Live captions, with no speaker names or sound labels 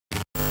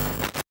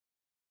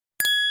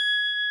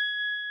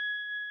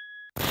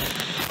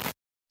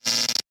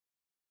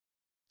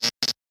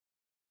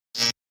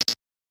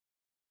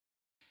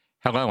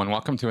Hello and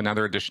welcome to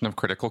another edition of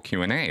Critical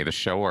Q&A, the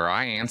show where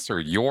I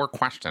answer your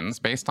questions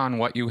based on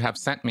what you have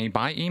sent me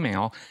by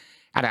email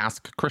at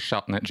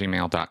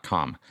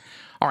askchrisshelton@gmail.com.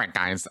 All right,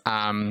 guys,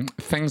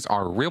 things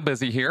are real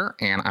busy here,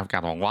 and I've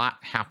got a lot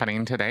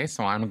happening today,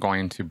 so I'm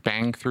going to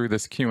bang through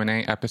this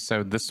Q&A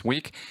episode this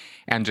week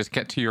and just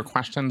get to your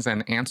questions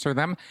and answer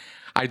them.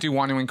 I do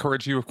want to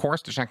encourage you, of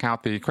course, to check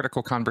out the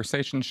Critical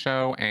Conversation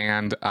Show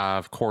and,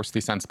 of course, the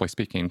Sensibly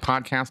Speaking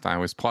podcast. I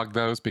always plug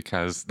those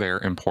because they're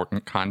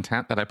important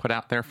content that I put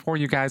out there for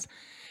you guys.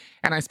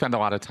 And I spend a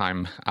lot of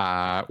time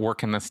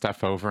working this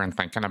stuff over and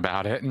thinking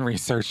about it and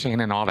researching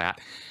and all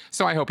that.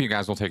 So I hope you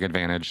guys will take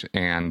advantage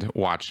and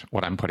watch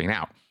what I'm putting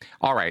out.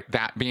 All right,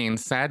 that being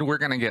said, we're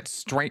going to get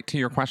straight to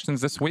your questions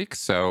this week.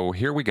 So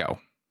here we go.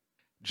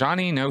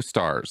 Johnny No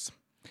Stars.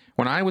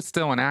 When I was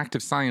still an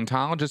active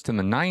Scientologist in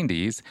the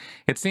 90s,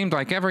 it seemed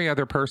like every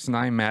other person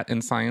I met in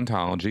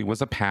Scientology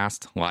was a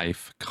past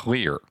life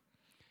clear.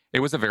 It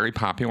was a very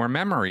popular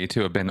memory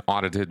to have been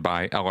audited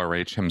by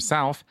LRH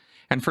himself,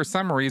 and for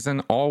some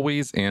reason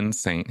always in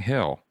St.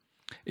 Hill.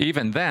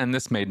 Even then,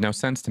 this made no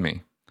sense to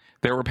me.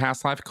 There were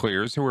past life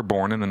clears who were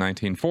born in the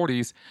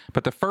 1940s,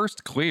 but the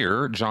first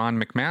clear,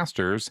 John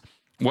McMasters,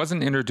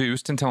 wasn't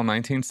introduced until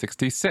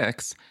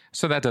 1966,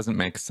 so that doesn't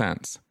make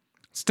sense.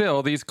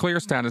 Still, these clear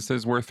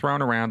statuses were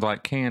thrown around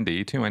like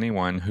candy to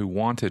anyone who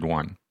wanted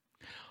one.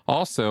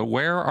 Also,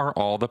 where are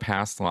all the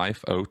past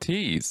life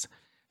OTs?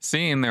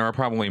 Seeing there are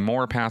probably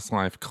more past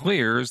life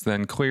clears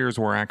than clears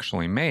were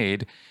actually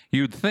made,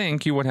 you'd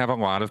think you would have a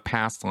lot of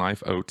past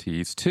life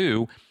OTs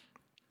too.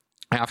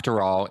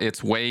 After all,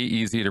 it's way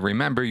easy to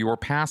remember your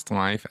past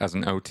life as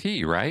an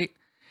OT, right?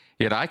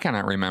 Yet I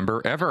cannot remember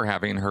ever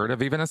having heard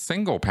of even a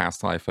single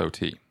past life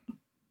OT.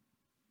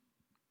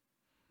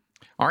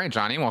 All right,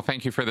 Johnny, well,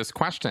 thank you for this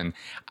question.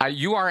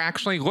 You are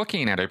actually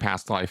looking at a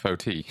past life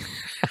OT.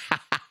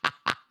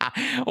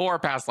 Or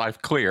past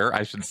life clear,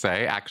 I should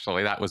say.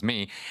 Actually, that was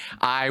me.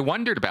 I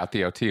wondered about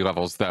the OT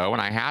levels, though,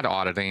 and I had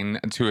auditing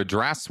to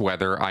address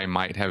whether I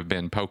might have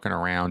been poking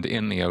around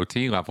in the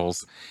OT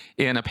levels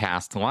in a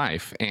past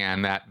life,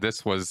 and that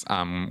this was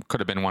could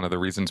have been one of the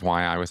reasons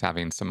why I was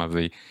having some of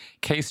the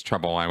case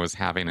trouble I was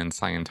having in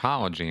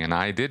Scientology. And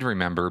I did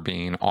remember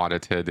being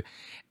audited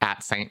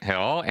at St.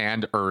 Hill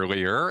and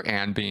earlier,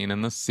 and being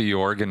in the Sea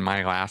Org in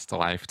my last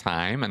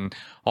lifetime, and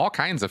all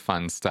kinds of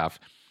fun stuff.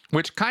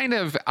 Which kind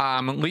of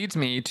leads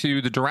me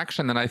to the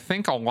direction that I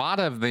think a lot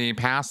of the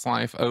past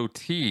life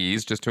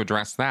OTs, just to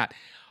address that,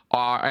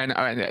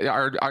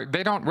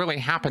 they don't really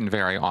happen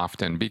very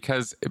often,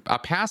 because a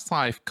past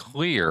life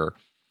clear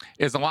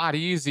is a lot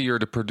easier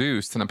to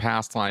produce than a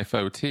past life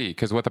OT,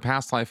 because with a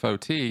past life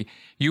OT,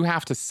 you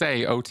have to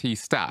say OT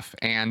stuff.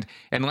 And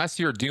unless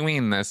you're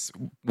doing this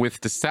with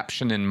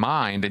deception in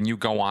mind and you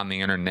go on the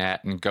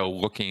internet and go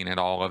looking at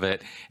all of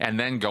it and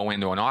then go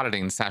into an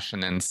auditing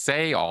session and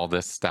say all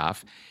this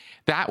stuff,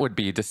 that would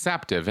be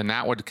deceptive, and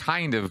that would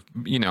kind of,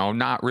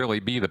 not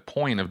really be the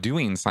point of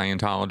doing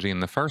Scientology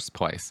in the first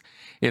place.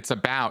 It's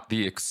about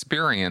the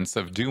experience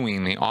of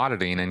doing the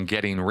auditing and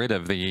getting rid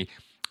of the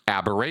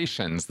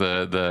aberrations,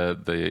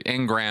 the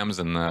engrams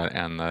and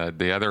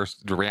the other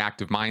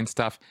reactive mind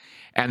stuff,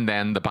 and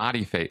then the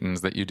body thetans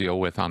that you deal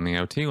with on the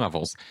OT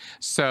levels.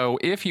 So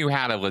if you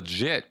had a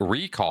legit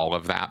recall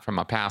of that from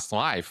a past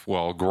life,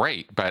 well,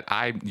 great. But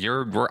I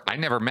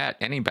never met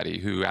anybody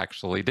who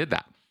actually did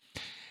that.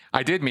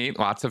 I did meet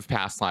lots of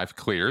past life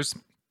clears.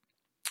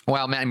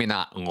 Well, maybe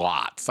not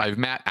lots. I've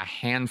met a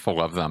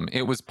handful of them.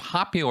 It was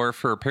popular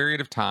for a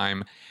period of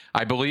time,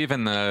 I believe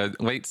in the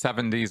late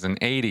 70s and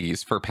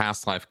 80s, for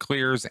past life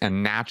clears,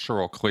 and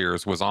natural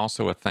clears was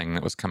also a thing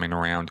that was coming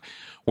around,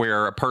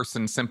 where a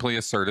person simply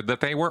asserted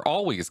that they were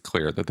always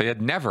clear, that they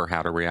had never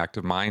had a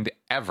reactive mind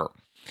ever.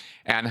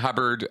 And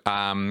Hubbard,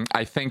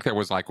 I think there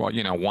was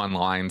one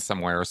line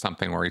somewhere or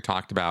something where he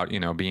talked about,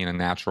 being a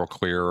natural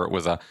clear. It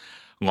was a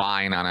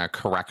line on a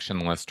correction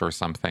list or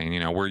something,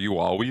 were you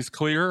always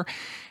clear?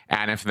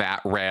 And if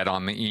that read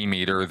on the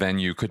e-meter, then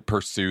you could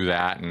pursue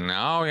that and,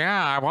 oh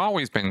yeah, I've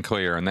always been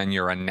clear. And then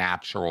you're a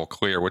natural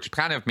clear, which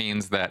kind of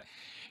means that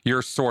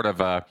you're sort of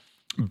a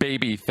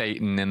baby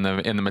thetan in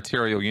the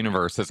material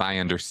universe, as I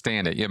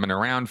understand it. You've been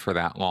around for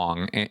that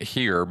long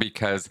here,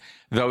 because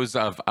those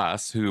of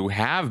us who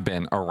have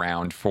been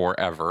around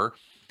forever,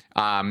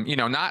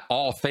 not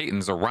all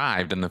thetans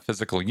arrived in the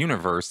physical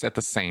universe at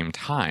the same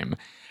time.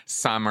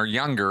 Some are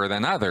younger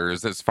than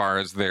others as far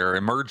as their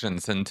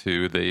emergence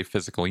into the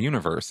physical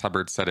universe.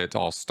 Hubbard said it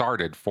all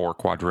started 4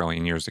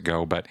 quadrillion years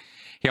ago, but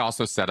he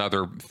also said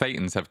other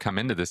thetans have come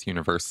into this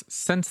universe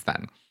since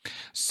then.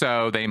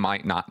 So they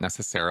might not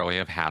necessarily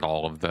have had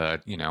all of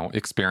the,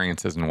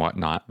 experiences and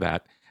whatnot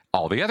that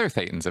all the other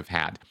thetans have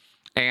had.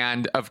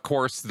 And of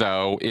course,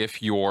 though,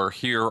 if you're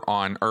here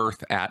on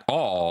Earth at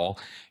all,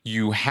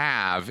 you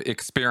have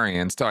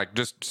experienced, like,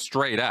 just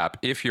straight up,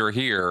 if you're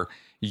here,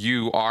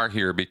 you are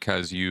here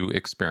because you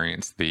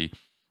experienced the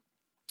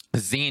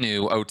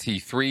Xenu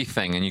OT3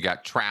 thing, and you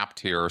got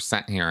trapped here or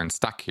sent here and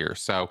stuck here.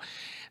 So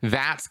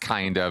that's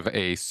kind of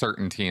a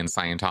certainty in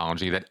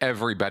Scientology that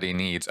everybody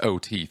needs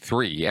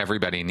OT3.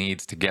 Everybody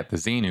needs to get the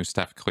Xenu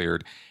stuff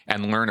cleared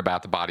and learn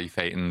about the body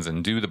thetans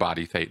and do the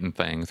body thetan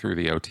thing through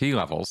the OT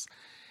levels.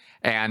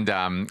 And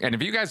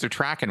if you guys are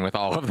tracking with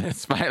all of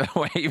this, by the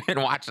way, you've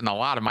been watching a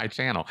lot of my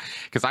channel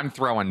because I'm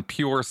throwing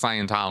pure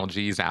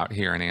Scientologies out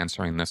here and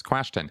answering this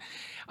question.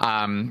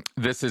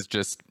 This is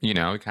just,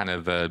 kind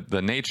of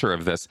the nature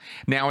of this.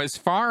 Now, as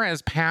far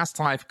as past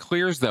life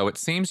clears, though, it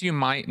seems you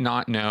might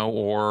not know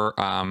or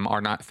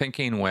are not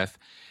thinking with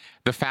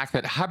the fact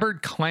that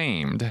Hubbard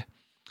claimed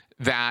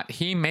that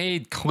he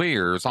made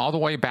clears all the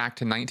way back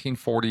to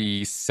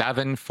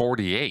 1947,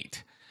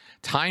 48.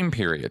 Time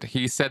period.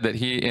 He said that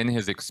he, in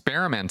his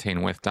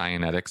experimenting with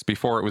Dianetics,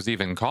 before it was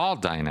even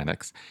called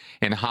Dianetics,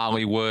 in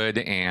Hollywood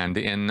and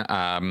in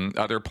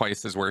other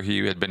places where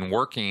he had been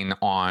working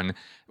on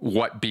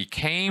what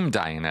became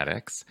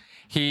Dianetics,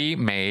 he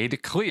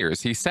made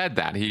clears. He said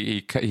that.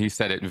 He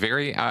said it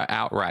very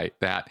outright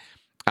that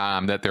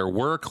that there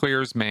were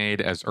clears made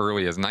as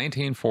early as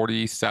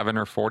 1947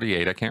 or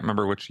 48. I can't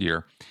remember which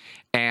year,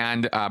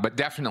 and but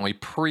definitely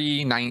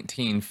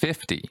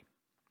pre-1950.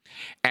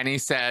 And he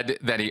said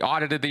that he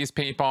audited these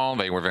people.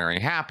 They were very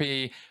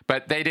happy,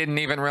 but they didn't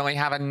even really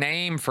have a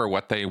name for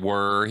what they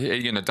were.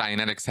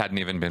 Dianetics hadn't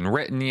even been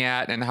written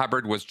yet. And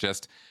Hubbard was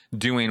just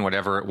doing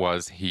whatever it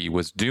was he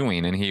was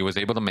doing. And he was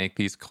able to make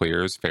these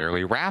clears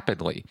fairly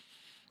rapidly.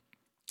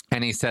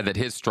 And he said that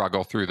his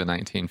struggle through the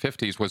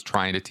 1950s was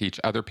trying to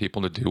teach other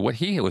people to do what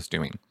he was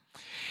doing.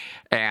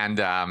 And,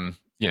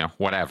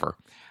 whatever.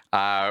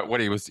 What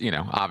he was,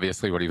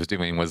 obviously what he was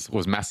doing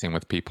was messing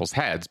with people's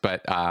heads,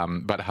 but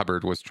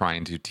Hubbard was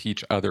trying to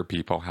teach other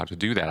people how to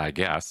do that, I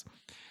guess.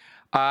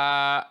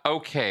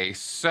 Okay,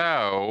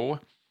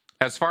 so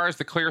as far as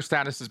the clear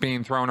status is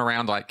being thrown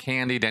around like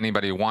candy to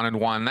anybody who wanted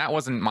one, that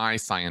wasn't my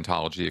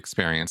Scientology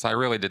experience. I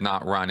really did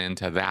not run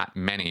into that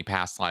many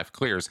past life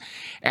clears.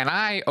 And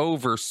I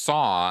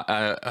oversaw,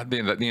 an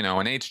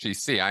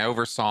HGC, I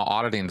oversaw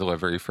auditing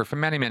delivery for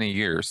many, many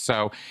years.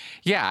 So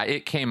yeah,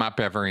 it came up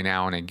every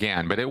now and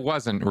again, but it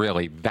wasn't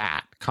really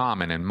that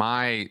common in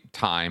my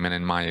time and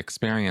in my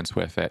experience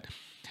with it.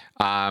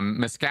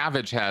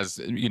 Miscavige has,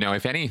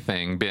 if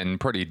anything, been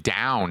pretty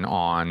down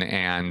on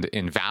and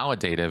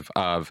invalidative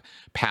of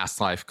past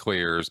life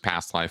clears,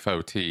 past life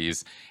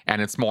OTs.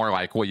 And it's more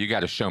like, well, you got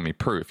to show me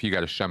proof. You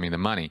got to show me the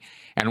money.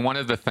 And one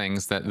of the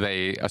things that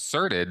they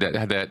asserted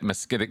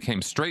that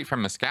came straight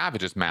from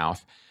Miscavige's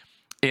mouth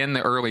in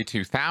the early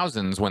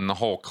 2000s, when the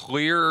whole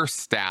clear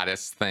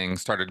status thing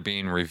started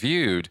being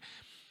reviewed,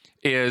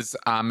 is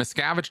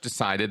Miscavige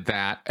decided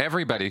that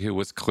everybody who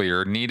was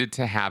clear needed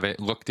to have it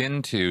looked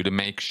into to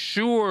make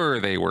sure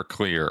they were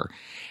clear.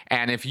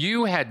 And if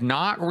you had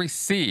not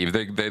received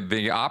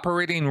the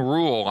operating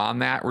rule on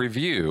that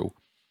review,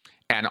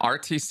 and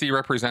RTC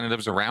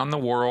representatives around the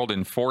world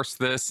enforced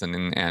this,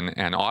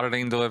 and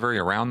auditing delivery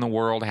around the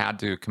world had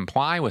to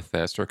comply with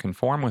this or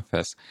conform with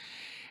this.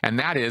 And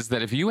that is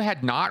that if you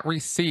had not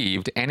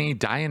received any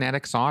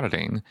Dianetics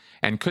auditing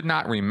and could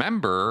not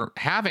remember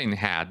having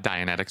had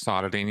Dianetics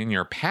auditing in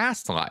your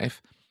past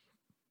life,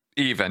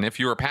 even if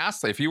you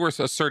were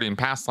asserting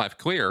past life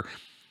clear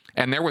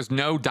and there was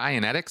no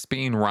Dianetics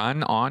being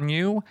run on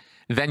you,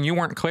 then you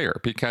weren't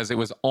clear because it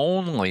was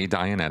only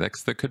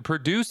Dianetics that could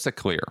produce a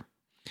clear.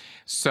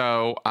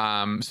 So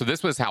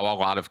this was how a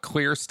lot of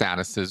clear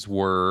statuses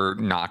were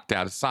knocked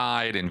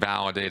aside,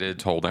 invalidated,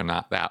 told they're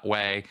not that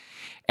way.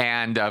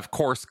 And of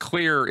course,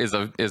 clear is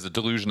a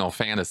delusional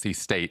fantasy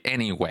state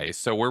anyway.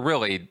 So we're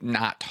really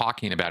not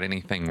talking about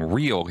anything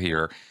real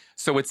here.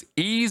 So it's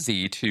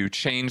easy to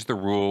change the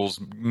rules,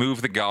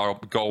 move the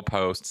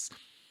goalposts.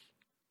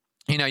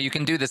 You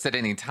can do this at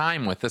any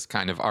time with this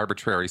kind of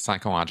arbitrary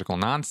psychological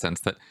nonsense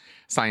that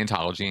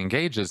Scientology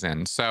engages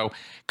in. So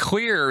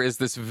clear is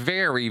this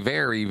very,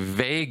 very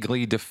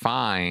vaguely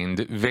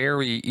defined,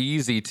 very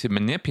easy to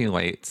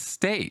manipulate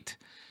state.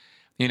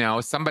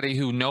 Somebody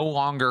who no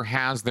longer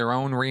has their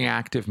own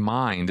reactive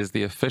mind is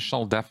the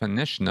official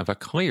definition of a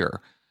clear.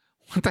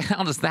 What the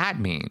hell does that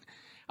mean?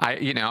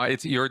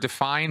 You're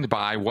defined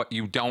by what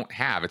you don't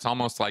have. It's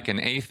almost like an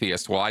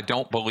atheist. Well, I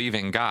don't believe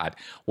in God.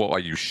 Well, are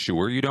you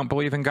sure you don't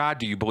believe in God?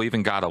 Do you believe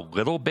in God a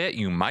little bit?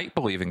 You might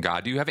believe in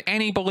God. Do you have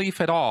any belief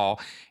at all?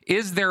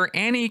 Is there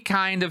any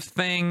kind of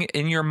thing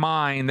in your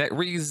mind that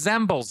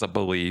resembles a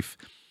belief?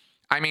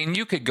 I mean,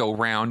 you could go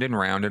round and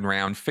round and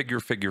round,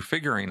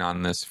 figuring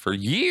on this for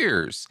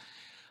years,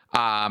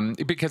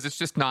 because it's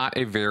just not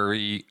a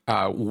very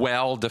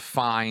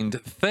well-defined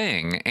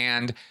thing.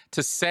 And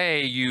to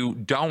say you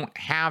don't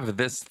have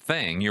this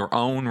thing, your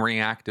own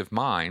reactive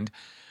mind,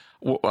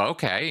 well,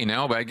 okay,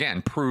 but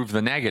again, prove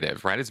the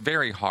negative, right? It's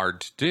very hard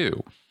to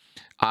do,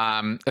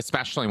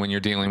 especially when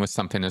you're dealing with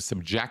something as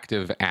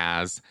subjective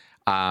as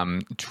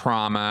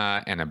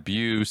trauma and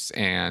abuse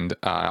and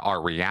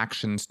our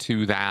reactions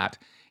to that.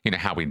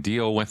 How we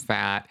deal with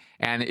that.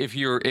 And if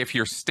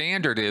your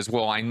standard is,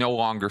 well, I no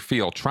longer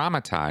feel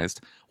traumatized,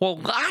 well,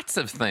 lots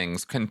of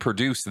things can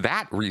produce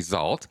that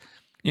result.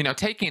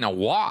 taking a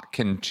walk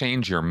can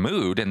change your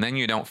mood, and then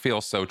you don't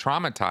feel so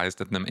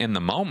traumatized in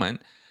the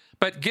moment.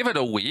 But give it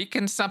a week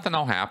and something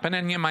will happen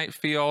and you might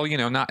feel,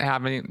 you're not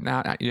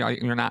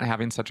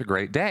having such a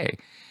great day.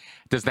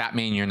 Does that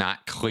mean you're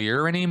not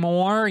clear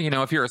anymore?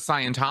 If you're a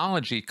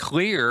Scientology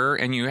clear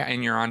and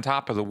you're on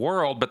top of the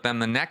world, but then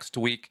the next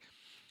week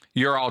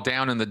you're all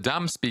down in the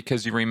dumps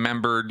because you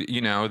remembered,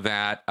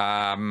 that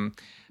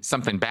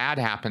something bad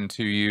happened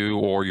to you,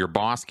 or your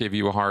boss gave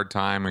you a hard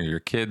time, or your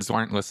kids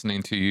aren't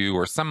listening to you,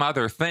 or some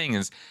other thing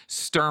is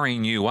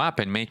stirring you up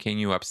and making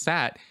you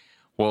upset.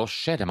 Well,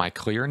 shit, am I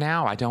clear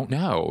now? I don't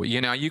know.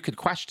 You could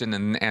question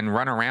and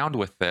run around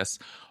with this,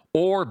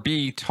 or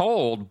be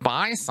told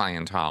by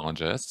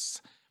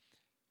Scientologists,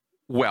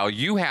 well,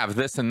 you have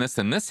this and this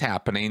and this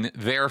happening,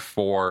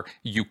 therefore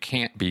you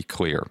can't be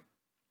clear.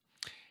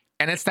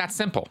 And it's that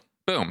simple.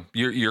 Boom.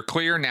 You're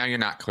clear, now you're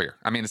not clear.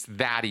 I mean, it's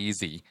that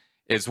easy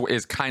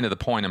is kind of the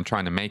point I'm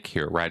trying to make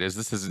here, right?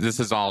 This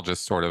is all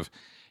just sort of,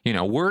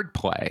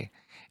 wordplay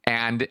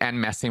and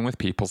messing with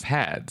people's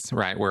heads,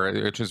 right?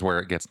 Which is where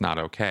it gets not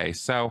okay.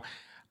 So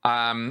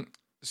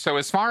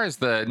as far as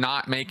the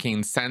not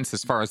making sense,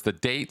 as far as the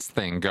dates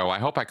thing go, I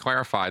hope I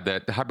clarified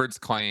that Hubbard's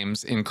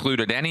claims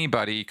included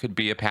anybody could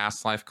be a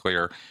past life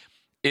clear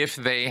if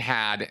they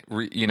had,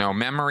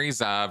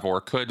 memories of,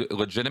 or could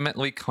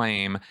legitimately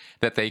claim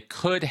that they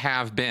could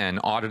have been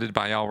audited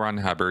by L. Ron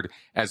Hubbard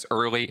as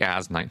early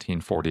as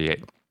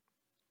 1948.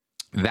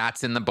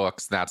 That's in the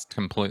books. That's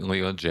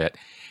completely legit.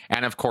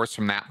 And of course,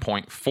 from that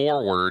point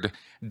forward,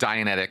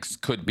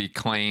 Dianetics could be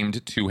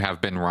claimed to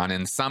have been run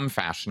in some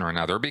fashion or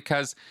another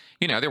because,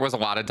 there was a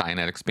lot of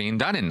Dianetics being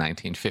done in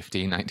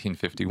 1950,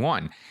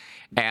 1951.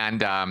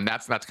 And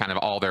that's kind of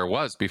all there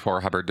was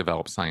before Hubbard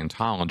developed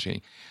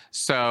Scientology.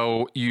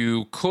 So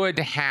you could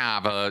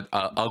have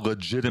a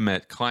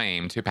legitimate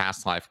claim to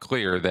past life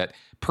clear that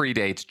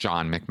predates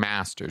John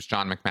McMaster's.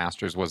 John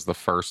McMaster's was the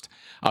first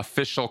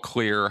official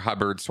clear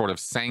Hubbard sort of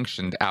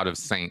sanctioned out of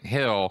St.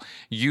 Hill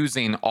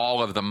using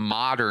all of the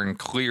modern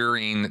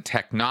clearing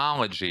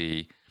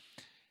technology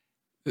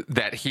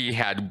that he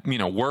had,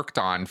 worked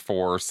on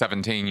for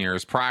 17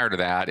 years prior to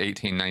that,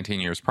 18, 19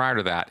 years prior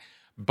to that.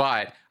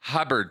 But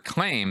Hubbard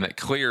claimed that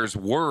clears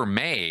were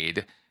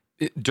made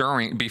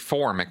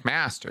before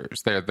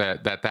McMaster's,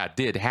 that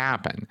did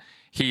happen.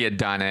 He had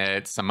done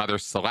it. Some other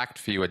select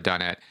few had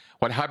done it.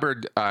 What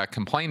Hubbard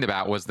complained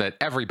about was that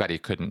everybody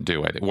couldn't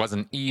do it. It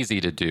wasn't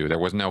easy to do. There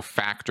was no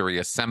factory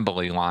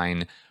assembly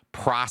line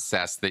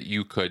process that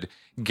you could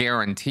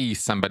guarantee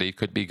somebody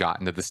could be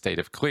gotten to the state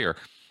of clear.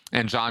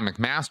 And John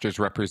McMaster's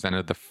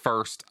represented the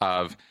first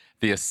of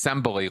the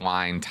assembly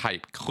line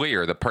type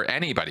clear that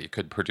anybody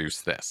could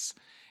produce this.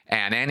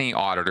 And any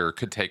auditor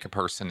could take a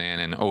person in,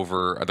 and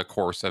over the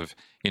course of,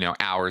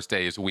 hours,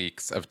 days,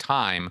 weeks of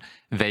time,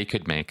 they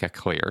could make a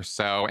clear.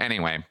 So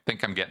anyway, I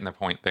think I'm getting the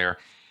point there.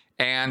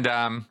 And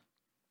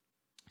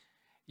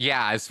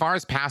as far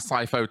as past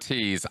life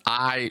OTs,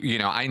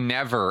 I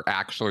never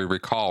actually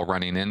recall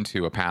running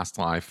into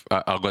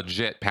a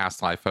legit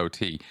past life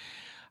OT.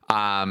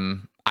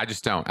 I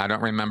just don't. I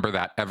don't remember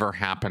that ever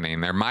happening.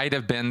 There might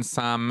have been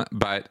some,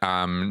 but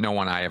no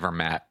one I ever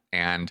met.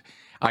 And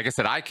like I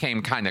said, I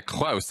came kind of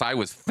close. I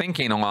was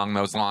thinking along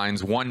those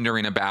lines,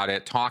 wondering about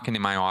it, talking to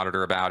my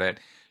auditor about it.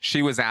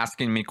 She was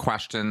asking me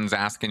questions,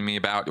 asking me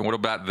about, what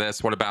about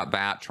this, what about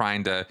that,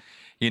 trying to,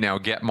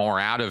 get more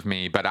out of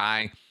me. But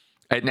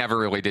it never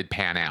really did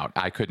pan out.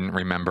 I couldn't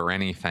remember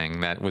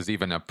anything that was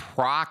even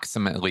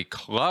approximately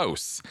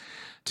close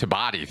to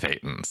body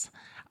thetans.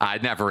 I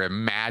never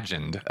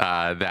imagined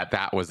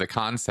that was a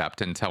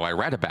concept until I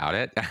read about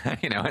it,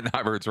 in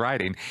Hubbard's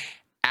writing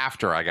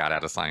after I got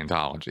out of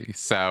Scientology.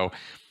 So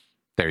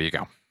there you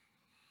go.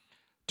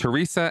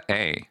 Teresa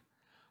A.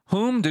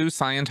 Whom do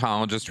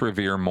Scientologists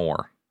revere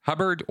more,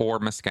 Hubbard or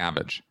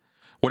Miscavige?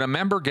 Would a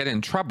member get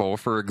in trouble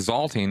for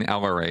exalting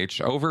LRH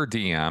over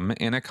DM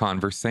in a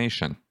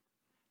conversation?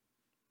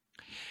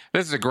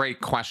 This is a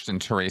great question,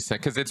 Teresa,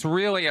 because it's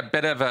really a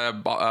bit of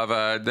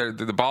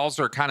the balls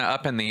are kind of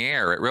up in the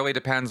air. It really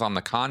depends on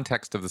the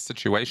context of the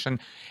situation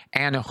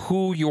and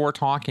who you're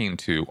talking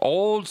to.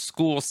 Old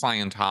school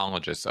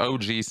Scientologists,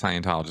 OG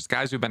Scientologists,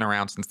 guys who've been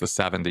around since the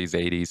 70s,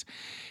 80s.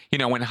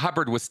 When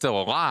Hubbard was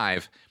still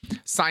alive,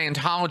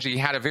 Scientology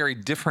had a very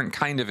different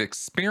kind of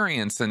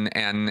experience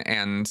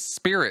and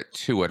spirit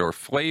to it, or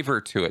flavor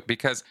to it,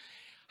 because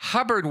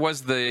Hubbard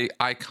was the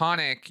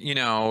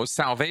iconic,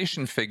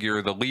 salvation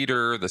figure, the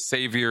leader, the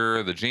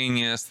savior, the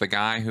genius, the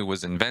guy who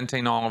was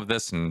inventing all of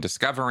this and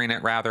discovering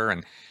it, rather,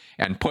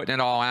 and putting it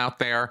all out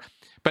there.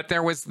 But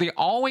there was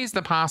always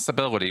the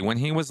possibility when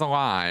he was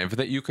alive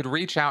that you could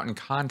reach out and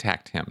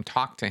contact him,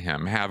 talk to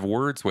him, have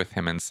words with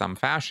him in some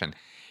fashion,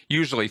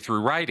 usually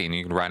through writing.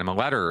 You could write him a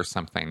letter or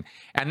something.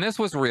 And this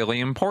was really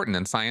important,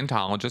 and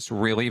Scientologists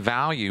really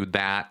valued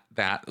that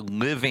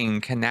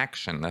living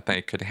connection that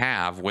they could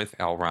have with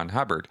L. Ron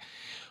Hubbard.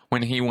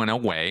 when he went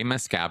away,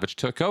 Miscavige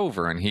took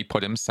over, and he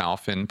put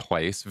himself in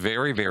place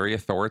very, very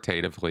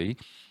authoritatively.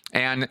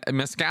 And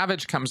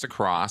Miscavige comes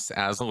across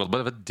as a little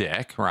bit of a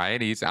dick, right?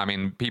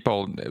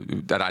 People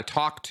that I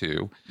talk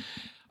to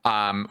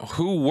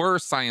who were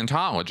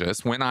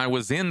Scientologists when I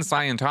was in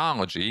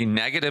Scientology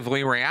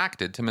negatively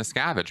reacted to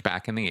Miscavige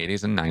back in the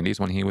 80s and 90s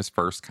when he was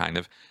first kind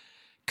of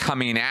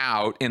coming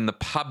out in the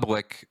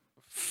public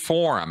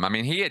forum. I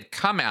mean, he had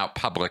come out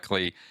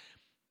publicly,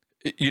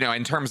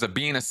 in terms of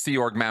being a Sea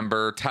Org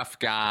member, tough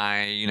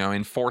guy,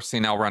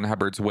 enforcing L. Ron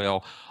Hubbard's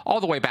will,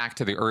 all the way back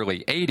to the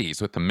early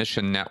 80s with the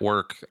Mission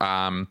Network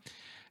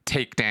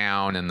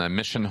takedown and the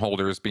mission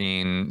holders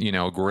being,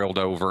 grilled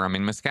over. I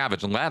mean,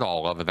 Miscavige led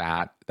all of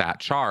that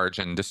charge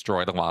and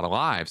destroyed a lot of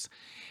lives,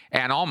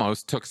 and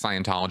almost took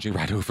Scientology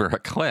right over a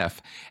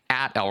cliff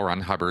at L.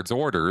 Ron Hubbard's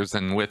orders,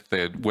 and with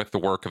the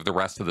work of the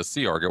rest of the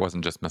Sea Org. It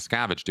wasn't just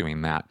Miscavige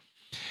doing that.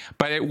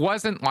 But it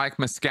wasn't like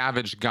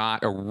Miscavige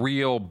got a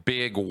real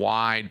big,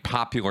 wide,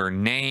 popular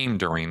name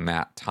during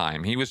that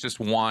time. He was just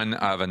one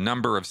of a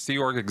number of Sea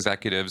Org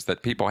executives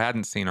that people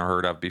hadn't seen or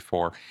heard of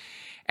before.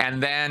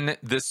 And then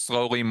this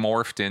slowly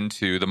morphed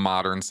into the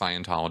modern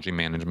Scientology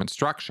management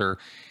structure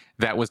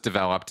that was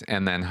developed.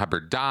 And then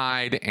Hubbard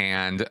died,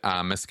 and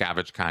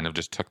Miscavige kind of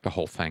just took the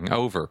whole thing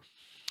over.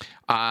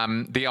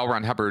 The L.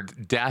 Ron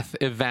Hubbard death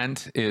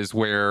event is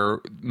where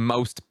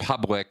most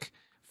public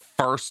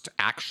first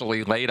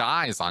actually laid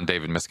eyes on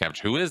David Miscavige.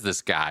 Who is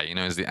this guy?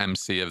 He's the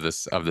MC of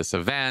this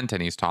event,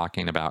 and he's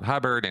talking about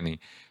Hubbard, and he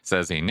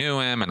says he knew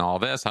him and all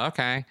this.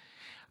 Okay.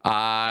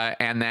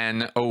 And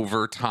then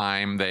over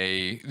time,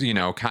 they,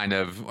 kind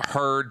of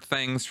heard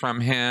things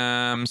from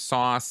him,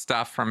 saw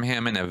stuff from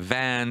him in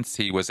events.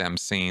 He was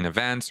emceeing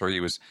events, or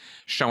he was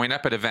showing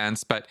up at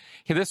events. But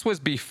this was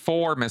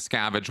before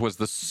Miscavige was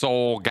the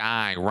sole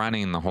guy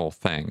running the whole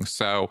thing.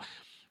 So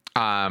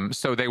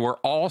they were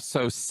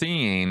also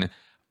seeing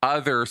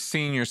other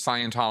senior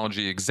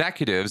Scientology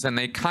executives, and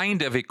they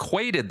kind of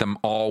equated them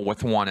all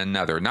with one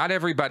another. Not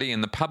everybody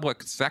in the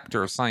public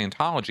sector of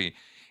Scientology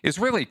is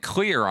really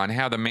clear on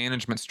how the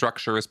management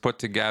structure is put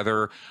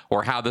together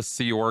or how the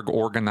Sea Org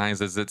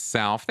organizes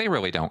itself. They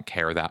really don't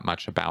care that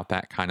much about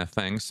that kind of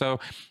thing. So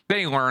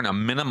they learn a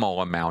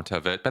minimal amount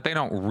of it, but they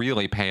don't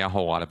really pay a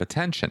whole lot of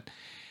attention.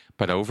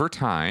 But over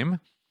time,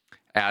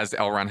 as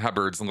L. Ron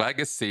Hubbard's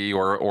legacy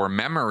or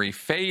memory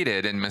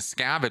faded, and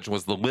Miscavige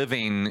was the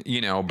living,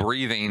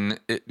 breathing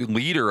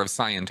leader of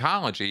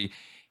Scientology,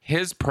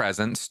 his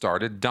presence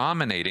started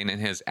dominating in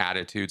his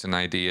attitudes and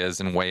ideas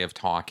and way of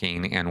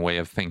talking and way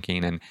of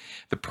thinking, and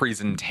the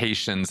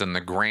presentations and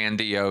the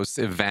grandiose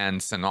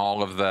events and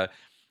all of the,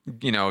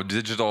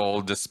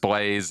 digital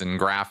displays and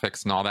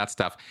graphics and all that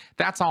stuff.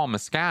 That's all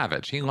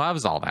Miscavige. He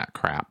loves all that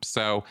crap.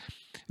 So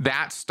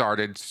that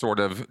started sort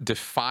of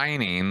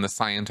defining the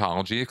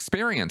Scientology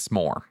experience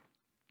more.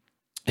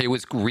 He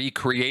was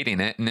recreating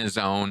it in his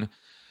own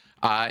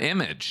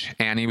image,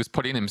 and he was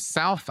putting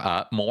himself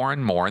up more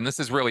and more. And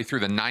this is really through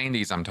the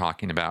 90s I'm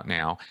talking about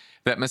now,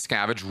 that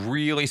Miscavige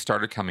really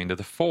started coming to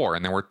the fore.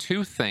 And there were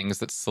two things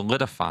that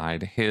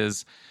solidified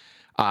his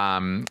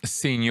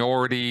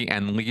seniority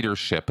and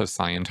leadership of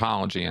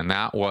Scientology. And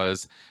that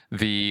was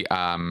the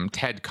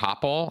Ted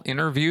Koppel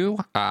interview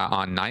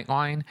on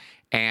Nightline,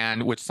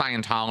 and which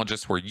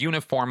Scientologists were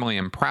uniformly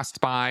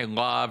impressed by,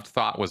 loved,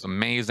 thought was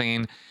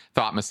amazing,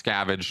 thought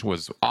Miscavige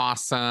was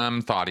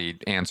awesome, thought he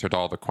answered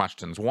all the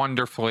questions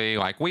wonderfully.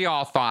 Like, we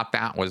all thought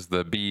that was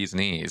the bee's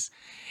knees.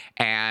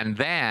 And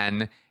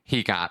then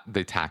he got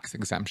the tax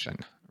exemption,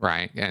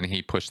 right? And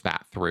he pushed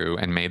that through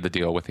and made the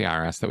deal with the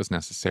IRS that was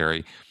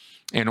necessary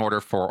in order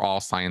for all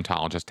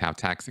Scientologists to have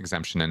tax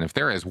exemption. And if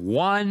there is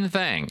one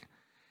thing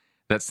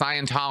that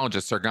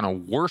Scientologists are going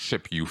to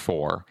worship you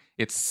for,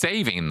 it's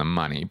saving the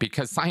money,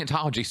 because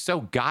Scientology is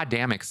so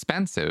goddamn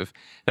expensive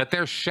that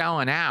they're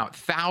shelling out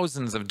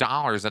thousands of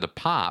dollars at a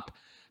pop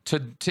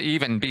to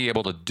even be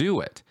able to do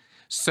it.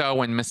 So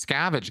when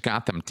Miscavige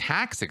got them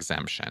tax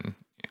exemption,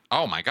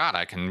 oh my God,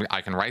 I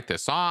can write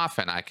this off,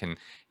 and I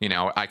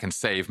can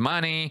save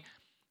money.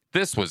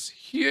 This was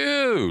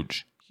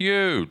huge,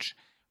 huge.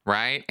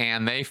 Right?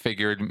 And they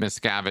figured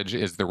Miscavige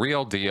is the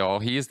real deal.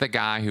 He's the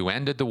guy who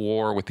ended the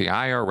war with the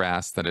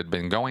IRS that had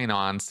been going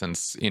on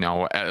since,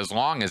 as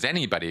long as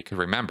anybody could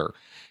remember,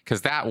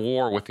 because that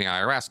war with the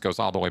IRS goes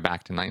all the way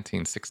back to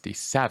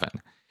 1967.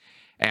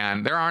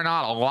 And there are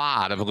not a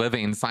lot of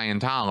living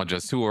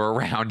Scientologists who were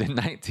around in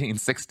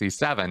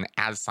 1967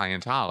 as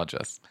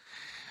Scientologists.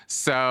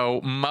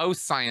 So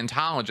most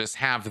Scientologists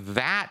have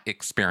that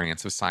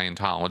experience of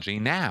Scientology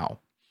now.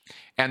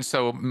 And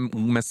so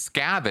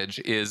Miscavige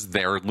is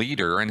their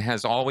leader and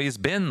has always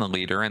been the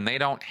leader, and they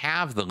don't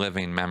have the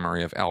living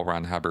memory of L.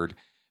 Ron Hubbard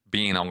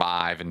being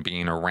alive and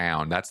being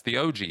around. That's the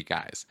OG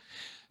guys.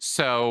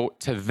 So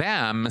to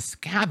them,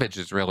 Miscavige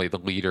is really the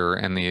leader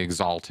and the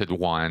exalted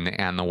one,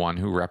 and the one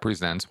who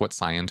represents what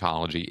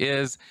Scientology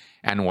is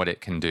and what it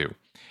can do.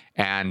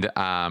 And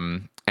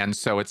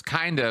so it's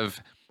kind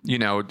of you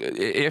know,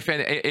 if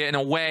in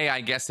a way,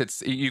 I guess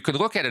you could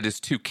look at it as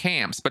two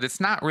camps, but it's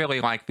not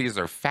really like these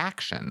are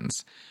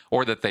factions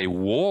or that they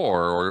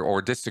war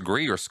or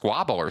disagree or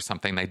squabble or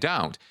something. They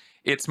don't.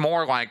 It's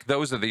more like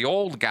those are the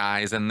old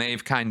guys, and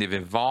they've kind of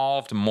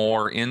evolved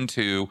more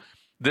into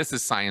this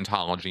is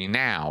Scientology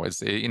now.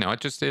 It's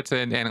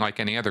and like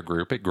any other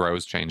group, it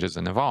grows, changes,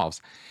 and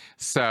evolves.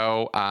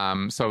 So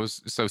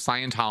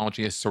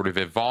Scientology has sort of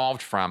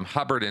evolved from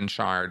Hubbard in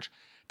charge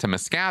to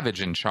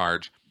Miscavige in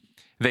charge.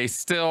 They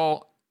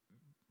still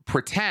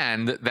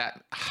pretend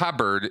that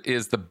Hubbard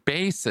is the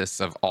basis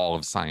of all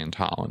of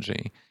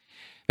Scientology.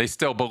 They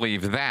still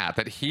believe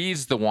that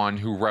he's the one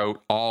who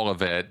wrote all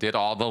of it, did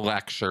all the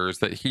lectures,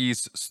 that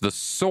he's the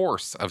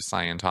source of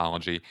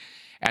Scientology.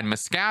 And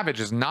Miscavige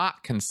is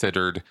not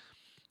considered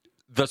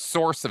the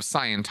source of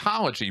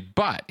Scientology,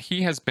 but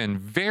he has been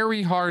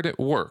very hard at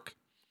work.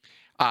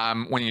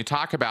 When you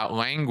talk about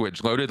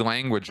language, loaded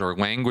language or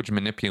language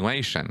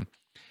manipulation,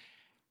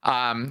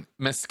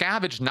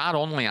 Miscavige not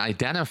only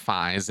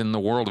identifies in the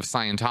world of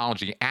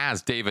Scientology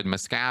as David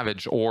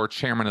Miscavige or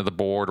chairman of the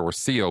board or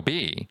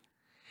COB,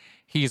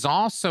 he's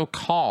also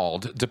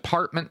called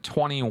Department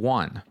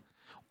 21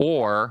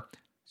 or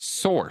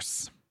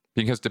Source,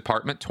 because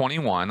Department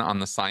 21 on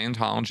the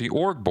Scientology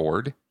org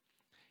board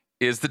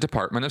is the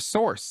Department of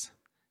Source.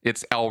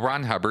 It's L.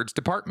 Ron Hubbard's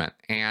department.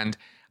 And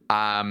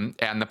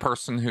the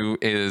person who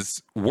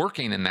is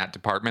working in that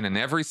department in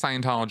every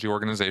Scientology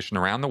organization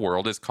around the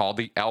world is called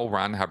the L.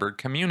 Ron Hubbard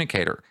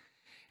communicator.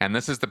 And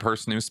this is the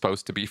person who's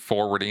supposed to be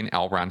forwarding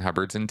L. Ron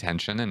Hubbard's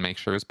intention and make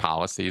sure his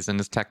policies and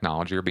his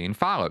technology are being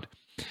followed.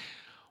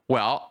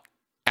 Well,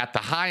 at the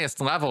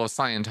highest level of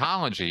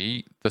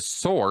Scientology, the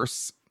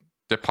source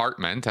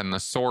department and the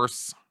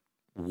source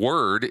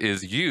word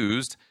is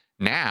used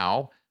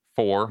now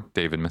for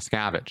David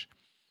Miscavige.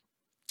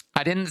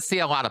 I didn't see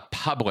a lot of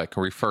public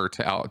refer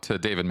to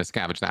David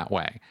Miscavige that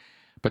way,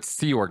 but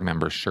Sea Org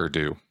members sure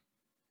do,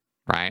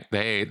 right?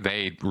 They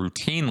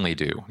routinely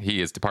do.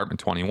 He is Department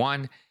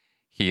 21.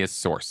 He is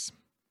source.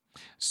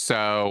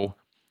 So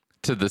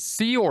to the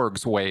Sea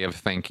Org's way of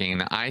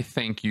thinking, I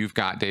think you've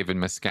got David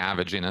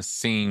Miscavige in a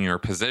senior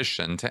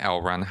position to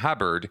L. Ron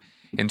Hubbard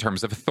in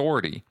terms of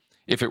authority.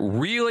 If it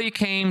really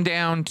came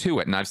down to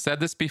it, and I've said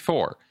this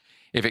before,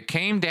 if it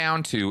came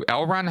down to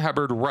L. Ron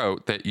Hubbard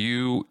wrote that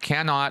you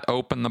cannot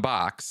open the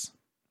box,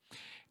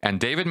 and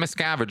David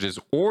Miscavige is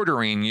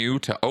ordering you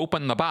to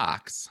open the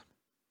box,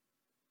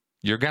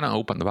 you're going to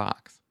open the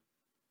box.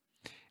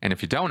 And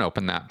if you don't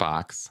open that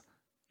box,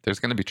 there's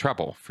going to be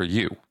trouble for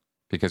you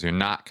because you're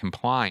not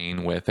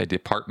complying with a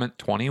Department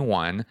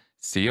 21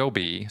 COB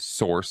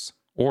source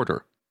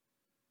order.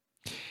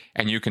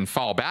 And you can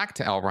fall back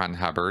to L. Ron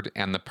Hubbard,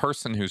 and the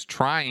person who's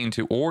trying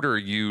to order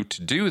you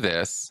to do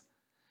this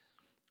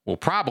will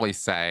probably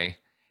say,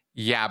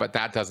 yeah, but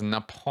that doesn't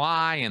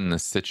apply in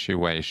this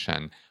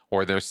situation,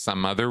 or there's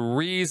some other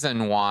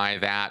reason why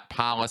that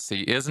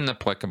policy isn't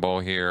applicable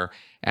here,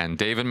 and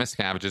David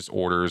Miscavige's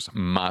orders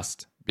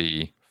must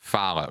be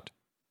followed.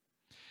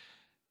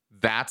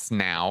 That's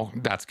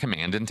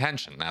command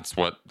intention.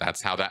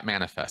 That's how that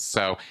manifests.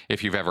 So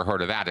if you've ever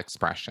heard of that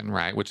expression,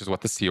 right, which is what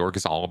the Sea Org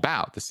is all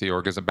about. The Sea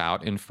Org is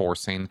about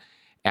enforcing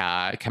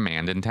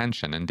command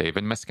intention, and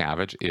David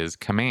Miscavige is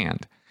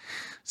command.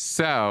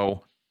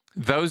 So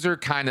those are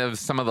kind of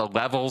some of the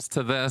levels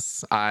to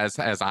this as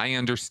I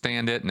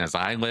understand it and as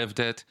I lived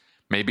it.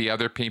 Maybe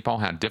other people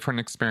had different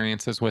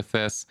experiences with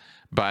this,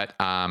 but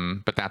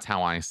that's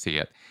how I see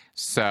it.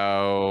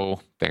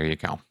 So there you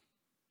go.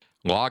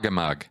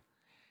 Logamug.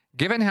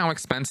 Given how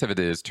expensive it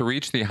is to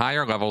reach the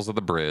higher levels of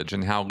the bridge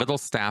and how little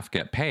staff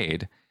get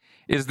paid,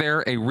 is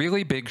there a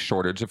really big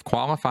shortage of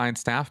qualified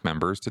staff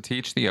members to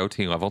teach the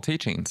OT level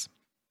teachings?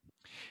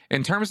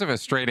 In terms of a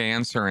straight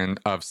answer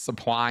of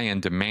supply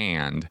and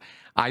demand,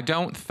 I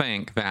don't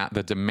think that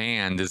the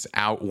demand is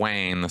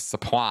outweighing the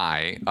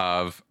supply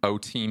of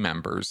OT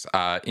members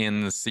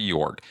in the Sea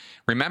Org.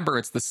 Remember,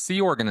 it's the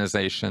Sea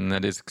organization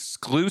that is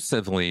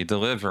exclusively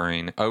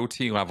delivering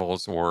OT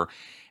levels or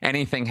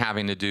anything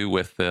having to do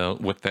with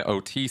the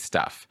OT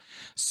stuff.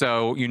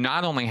 So you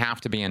not only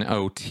have to be an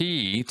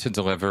OT to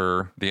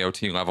deliver the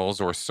OT levels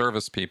or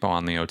service people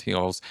on the OT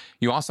levels,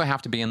 you also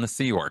have to be in the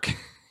Sea Org.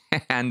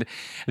 And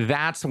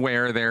that's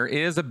where there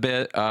is a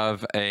bit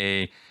of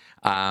a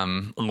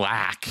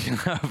lack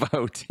of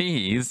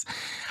OTs.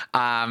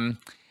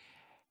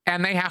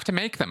 And they have to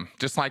make them,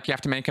 just like you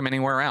have to make them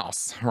anywhere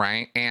else,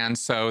 right? And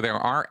so there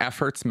are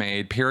efforts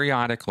made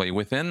periodically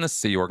within the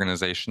Sea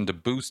organization to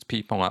boost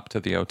people up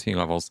to the OT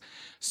levels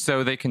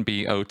so they can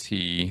be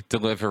OT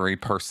delivery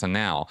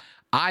personnel.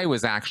 I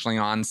was actually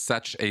on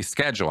such a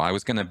schedule. I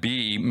was going to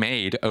be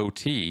made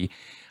OT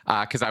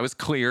because I was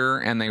clear,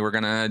 and they were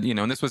going to,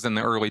 and this was in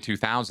the early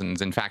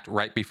 2000s, in fact,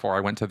 right before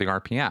I went to the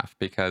RPF,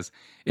 because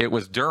it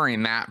was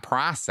during that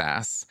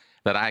process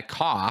that I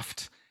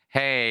coughed,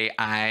 hey,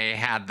 I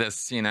had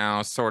this,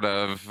 sort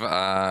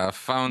of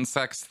phone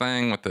sex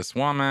thing with this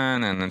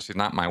woman, and then she's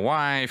not my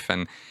wife,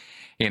 and,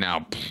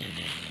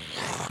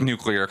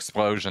 nuclear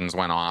explosions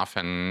went off,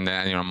 and,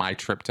 my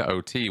trip to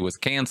OT was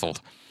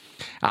canceled.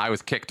 I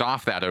was kicked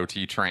off that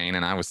OT train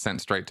and I was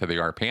sent straight to the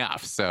RPF.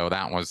 So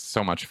that was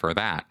so much for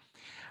that.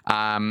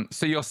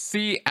 So you'll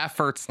see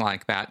efforts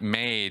like that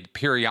made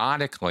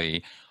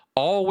periodically,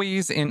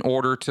 always in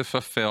order to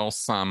fulfill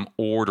some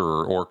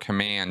order or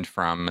command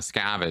from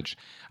Miscavige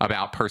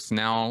about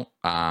personnel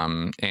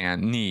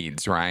and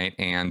needs, right?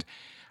 And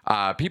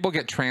people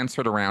get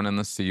transferred around in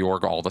the Sea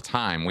Org all the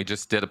time. We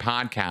just did a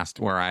podcast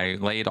where I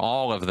laid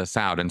all of this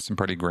out in some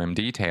pretty grim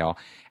detail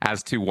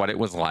as to what it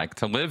was like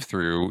to live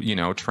through,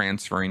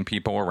 transferring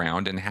people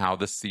around and how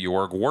the Sea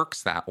Org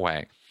works that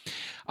way.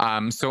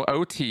 So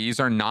OTs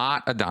are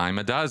not a dime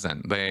a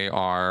dozen. They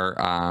are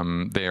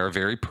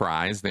very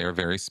prized. They are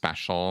very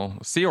special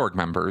Sea Org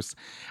members.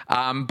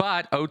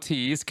 But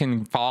OTs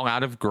can fall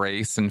out of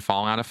grace and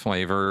fall out of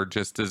favor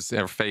just as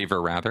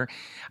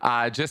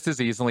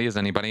easily as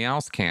anybody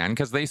else can,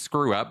 because they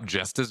screw up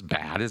just as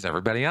bad as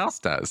everybody else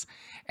does.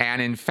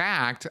 And in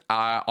fact,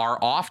 are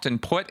often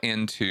put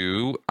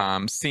into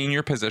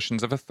senior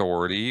positions of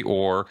authority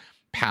or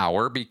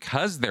power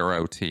because they're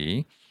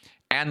OT.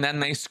 And then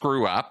they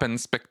screw up and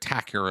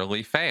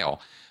spectacularly fail.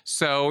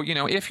 So,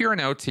 if you're an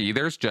OT,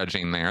 there's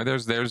judging there.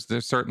 There's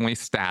certainly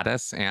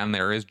status, and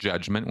there is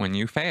judgment when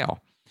you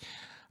fail.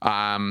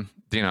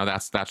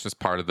 That's just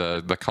part of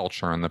the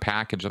culture and the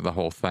package of the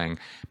whole thing.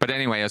 But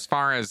anyway, as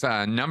far as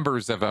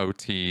numbers of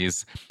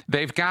OTs,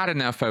 they've got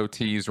enough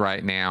OTs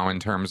right now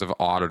in terms of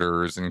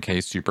auditors and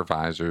case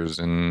supervisors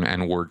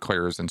and word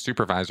clearers and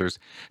supervisors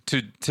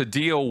to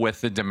deal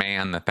with the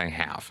demand that they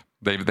have.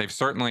 They've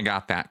certainly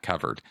got that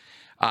covered.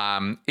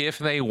 If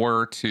they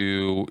were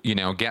to,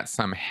 get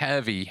some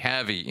heavy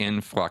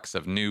influx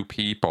of new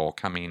people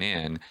coming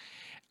in,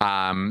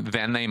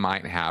 then they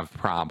might have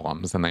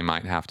problems and they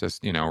might have to,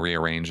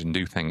 rearrange and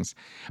do things.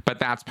 But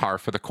that's par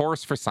for the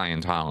course for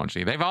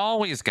Scientology. They've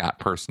always got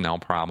personnel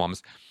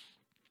problems.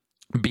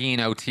 Being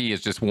OT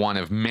is just one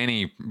of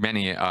many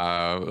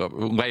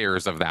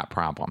layers of that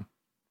problem.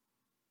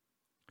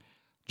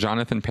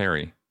 Jonathan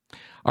Perry.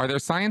 Are there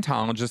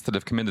Scientologists that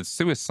have committed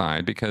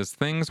suicide because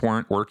things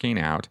weren't working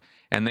out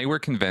and they were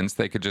convinced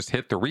they could just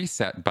hit the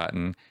reset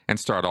button and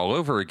start all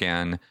over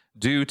again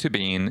due to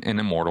being an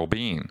immortal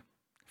being?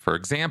 For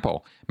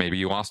example, maybe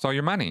you lost all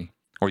your money,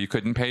 or you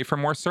couldn't pay for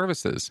more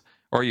services,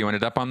 or you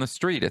ended up on the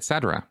street,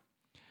 etc.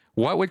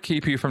 What would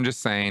keep you from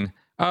just saying,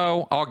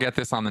 "Oh, I'll get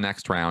this on the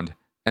next round,"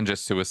 and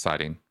just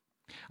suiciding?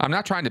 I'm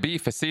not trying to be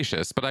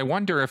facetious, but I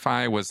wonder if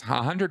I was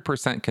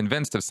 100%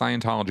 convinced of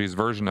Scientology's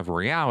version of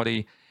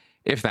reality,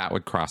 if that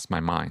would cross my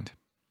mind.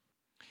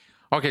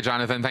 Okay,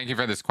 Jonathan, thank you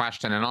for this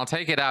question. And I'll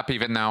take it up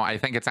even though I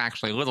think it's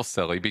actually a little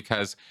silly,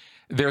 because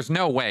there's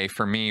no way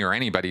for me or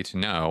anybody to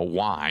know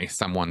why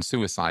someone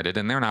suicided,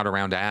 and they're not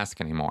around to ask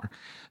anymore.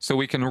 So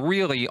we can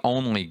really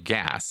only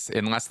guess,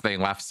 unless they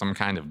left some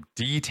kind of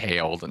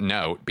detailed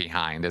note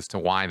behind as to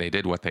why they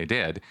did what they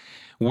did.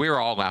 We're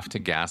all left to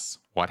guess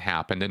what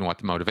happened and what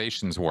the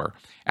motivations were.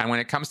 And when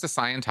it comes to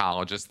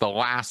Scientologists, the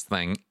last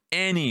thing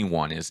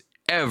anyone is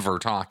ever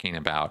talking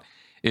about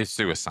is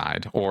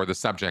suicide, or the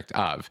subject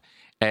of.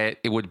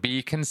 It would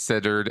be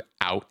considered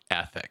out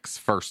ethics,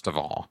 first of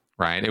all,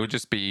 right? It would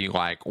just be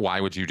like, why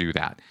would you do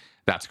that?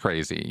 That's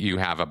crazy. You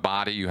have a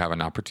body, you have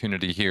an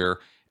opportunity here,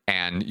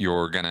 and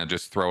you're going to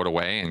just throw it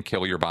away and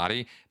kill your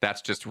body.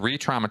 That's just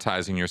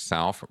re-traumatizing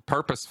yourself,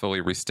 purposefully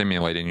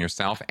re-stimulating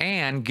yourself,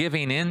 and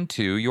giving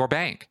into your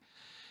bank,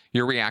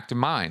 your reactive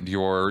mind,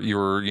 your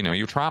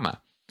trauma.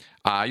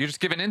 You're just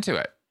giving into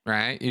it,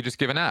 right? You're just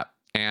giving up.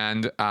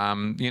 And,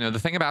 the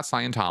thing about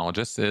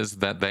Scientologists is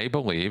that they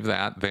believe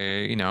that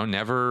they,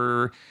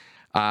 never,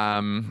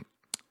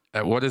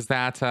 what is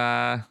that?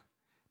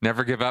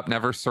 Never give up,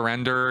 never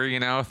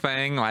surrender,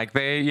 thing. Like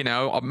they,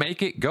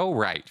 make it go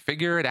right,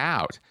 figure it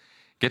out,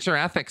 get your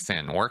ethics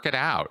in, work it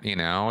out.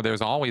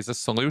 There's always a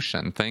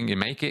solution thing. You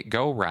make it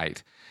go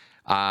right.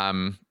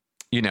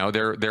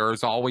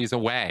 There's always a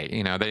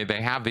way.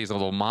 They have these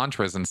little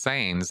mantras and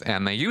sayings,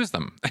 and they use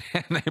them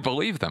and they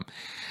believe them.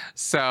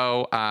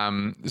 So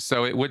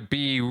it would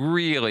be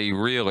really,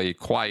 really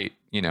quite,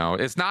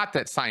 it's not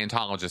that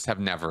Scientologists have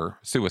never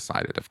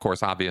suicided. Of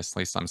course,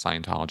 obviously some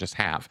Scientologists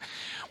have.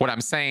 What I'm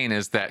saying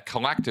is that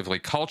collectively,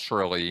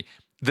 culturally,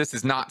 this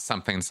is not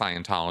something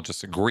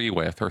Scientologists agree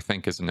with or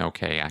think is an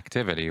okay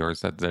activity, or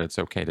is that it's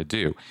okay to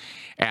do.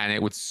 And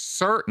it would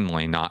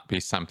certainly not be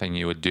something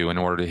you would do in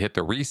order to hit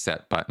the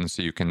reset button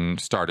so you can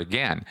start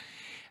again.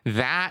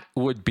 That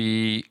would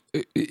be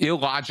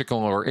illogical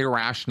or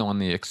irrational in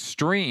the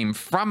extreme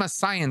from a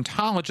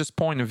Scientologist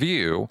point of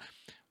view.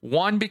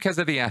 One, because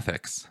of the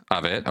ethics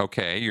of it.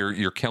 Okay,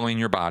 you're killing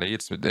your body.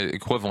 It's the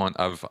equivalent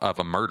of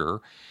a murder.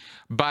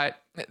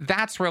 But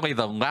that's really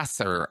the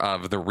lesser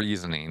of the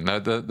reasoning.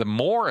 The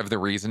more of the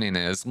reasoning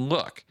is,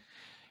 look,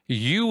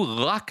 you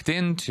lucked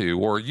into,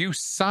 or you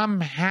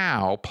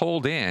somehow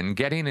pulled in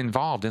getting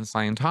involved in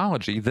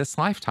Scientology this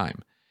lifetime.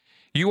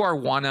 You are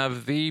one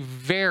of the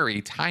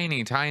very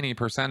tiny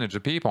percentage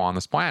of people on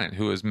this planet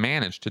who has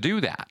managed to do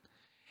that.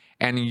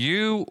 And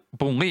you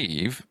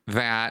believe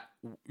that,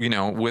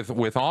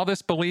 with all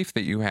this belief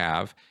that you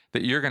have,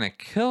 that you're going to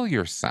kill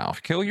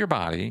yourself, kill your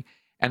body,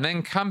 and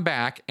then come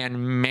back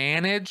and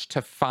manage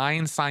to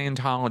find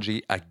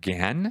Scientology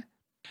again.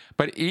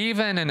 But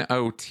even an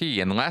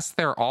OT, unless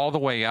they're all the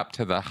way up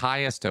to the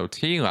highest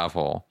OT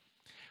level,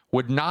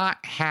 would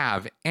not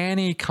have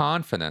any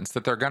confidence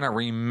that they're going to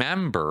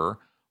remember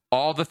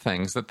all the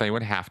things that they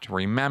would have to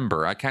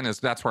remember.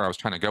 That's where I was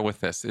trying to go with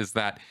this, is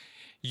that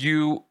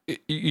you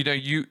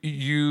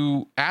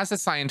as a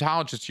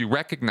Scientologist, you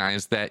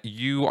recognize that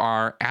you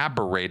are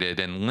aberrated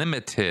and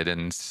limited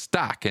and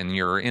stuck, and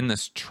you're in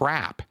this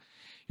trap.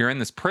 You're in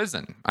this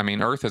prison. I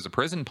mean, Earth is a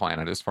prison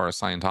planet as far as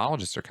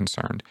Scientologists are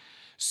concerned.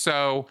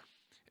 So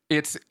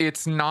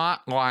it's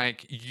not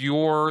like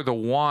you're the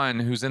one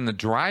who's in the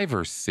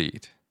driver's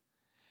seat.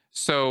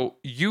 So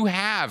you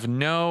have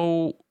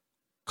no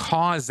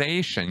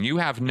causation. You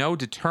have no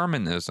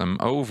determinism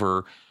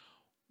over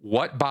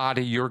what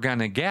body you're going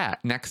to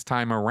get next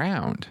time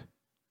around.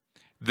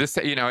 This,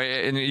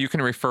 and you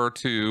can refer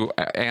to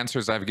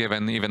answers I've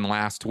given even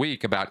last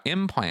week about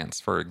implants,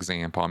 for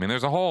example. I mean,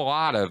 there's a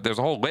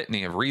whole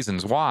litany of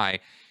reasons why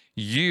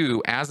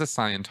you, as a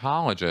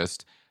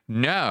Scientologist,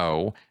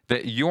 know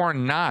that you're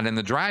not in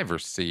the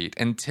driver's seat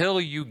until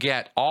you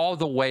get all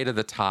the way to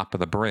the top of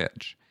the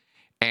bridge.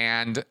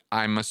 And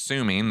I'm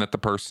assuming that the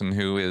person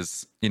who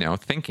is,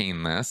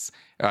 thinking this,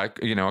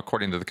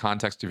 according to the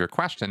context of your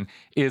question,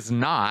 is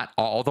not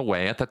all the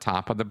way at the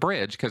top of the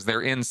bridge, because they're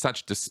in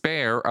such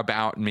despair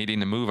about needing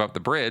to move up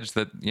the bridge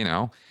that,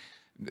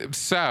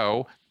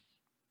 so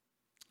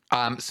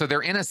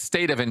they're in a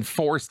state of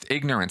enforced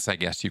ignorance, I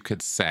guess you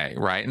could say,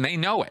 right? And they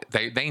know it.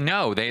 They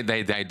know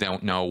they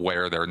don't know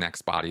where their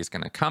next body is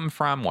going to come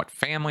from, what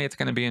family it's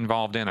going to be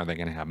involved in, are they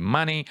going to have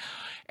money,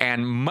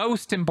 and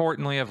most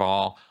importantly of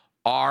all,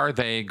 are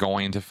they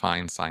going to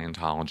find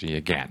Scientology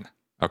again?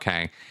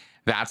 Okay,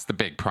 that's the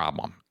big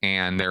problem.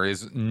 And there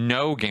is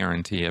no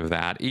guarantee of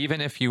that.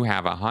 Even if you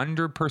have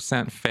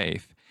 100%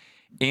 faith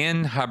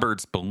in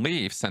Hubbard's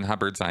beliefs and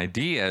Hubbard's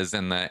ideas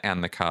and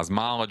the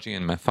cosmology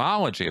and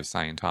mythology of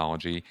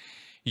Scientology,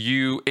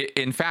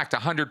 in fact,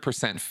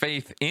 100%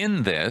 faith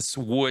in this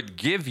would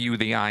give you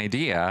the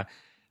idea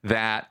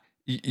that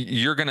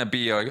you're going to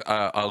be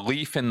a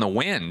leaf in the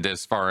wind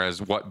as far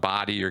as what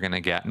body you're going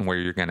to get and where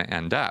you're going to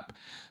end up.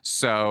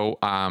 So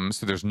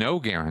there's no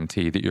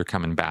guarantee that you're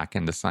coming back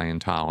into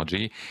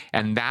Scientology,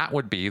 and that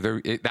would be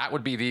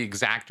the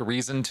exact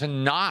reason to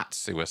not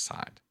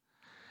suicide.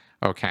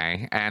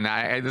 Okay, and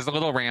there's a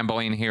little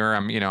rambling here.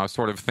 I'm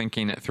sort of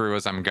thinking it through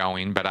as I'm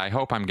going, but I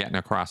hope I'm getting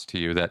across to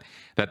you that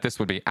this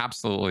would be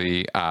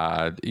absolutely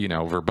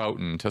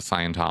verboten to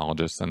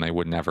Scientologists, and they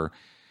would never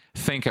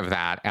think of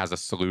that as a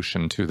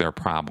solution to their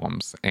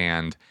problems.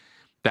 And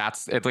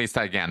that's, at least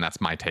again,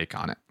 that's my take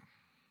on it.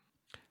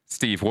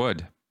 Steve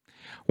Wood.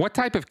 What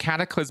type of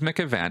cataclysmic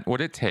event would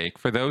it take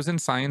for those in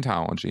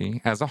Scientology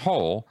as a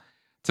whole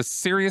to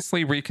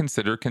seriously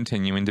reconsider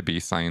continuing to be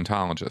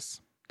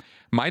Scientologists?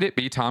 Might it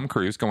be Tom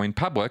Cruise going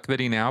public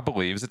that he now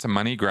believes it's a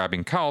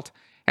money-grabbing cult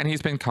and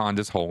he's been conned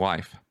his whole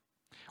life?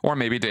 Or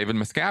maybe David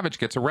Miscavige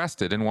gets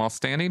arrested and while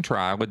standing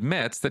trial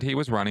admits that he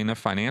was running a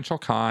financial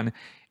con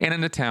in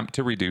an attempt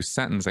to reduce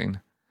sentencing.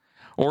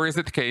 Or is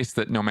it the case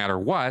that no matter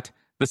what,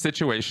 the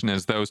situation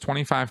is those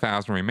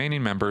 25,000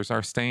 remaining members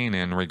are staying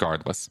in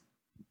regardless?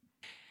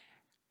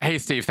 Hey,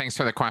 Steve, thanks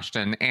for the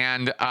question.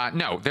 And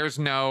no, there's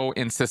no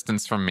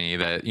insistence from me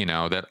that,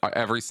 that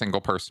every single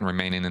person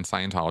remaining in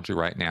Scientology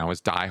right now is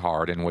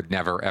diehard and would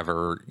never,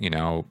 ever,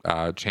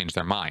 change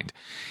their mind.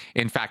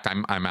 In fact,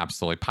 I'm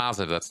absolutely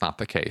positive that's not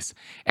the case.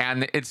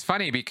 And it's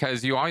funny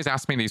because you always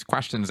ask me these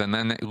questions and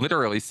then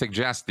literally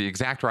suggest the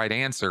exact right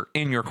answer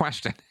in your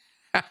question.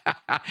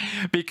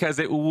 Because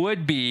it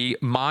would be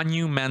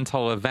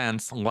monumental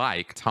events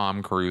like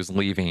Tom Cruise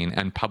leaving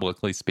and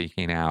publicly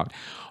speaking out,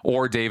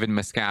 or David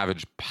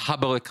Miscavige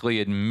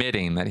publicly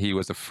admitting that he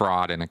was a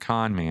fraud and a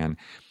con man.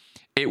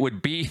 It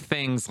would be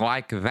things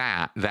like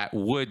that that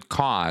would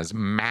cause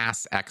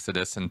mass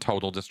exodus and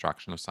total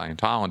destruction of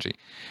Scientology.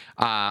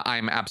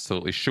 I'm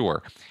absolutely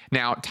sure.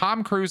 Now,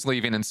 Tom Cruise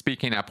leaving and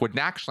speaking up would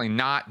actually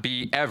not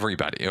be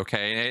everybody,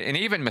 okay? And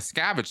even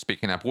Miscavige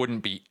speaking up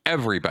wouldn't be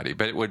everybody,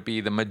 but it would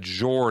be the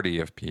majority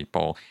of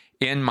people,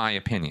 in my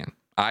opinion.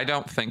 I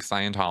don't think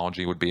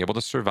Scientology would be able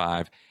to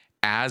survive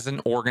as an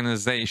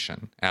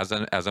organization, as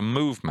a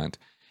movement,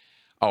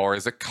 or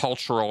as a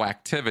cultural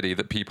activity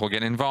that people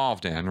get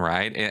involved in,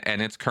 right,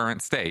 in its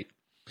current state.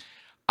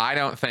 I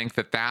don't think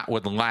that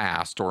would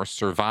last or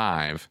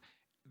survive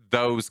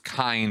those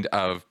kind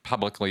of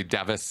publicly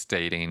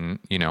devastating,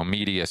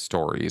 media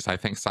stories. I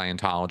think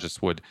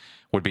Scientologists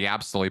would be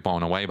absolutely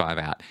blown away by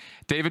that.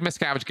 David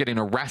Miscavige getting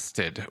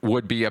arrested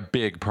would be a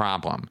big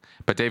problem.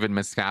 But David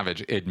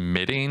Miscavige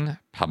admitting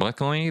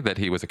publicly that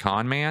he was a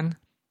con man,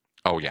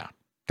 oh yeah,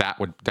 that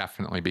would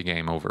definitely be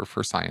game over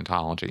for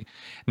Scientology.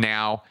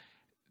 Now,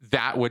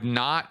 that would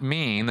not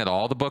mean that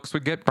all the books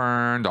would get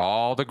burned,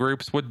 all the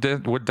groups would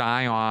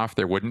die off,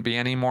 there wouldn't be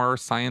any more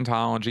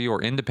Scientology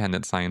or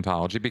independent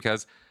Scientology,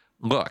 because,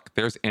 look,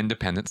 there's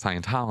independent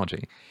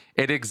Scientology.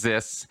 It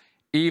exists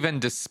even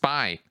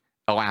despite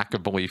a lack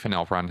of belief in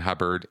L. Ron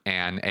Hubbard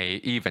and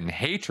a even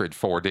hatred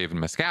for David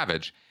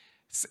Miscavige.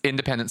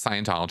 independent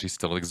Scientology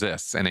still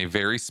exists, and a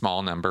very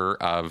small number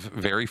of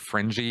very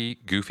fringy,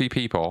 goofy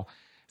people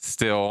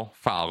still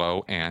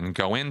follow and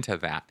go into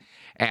that.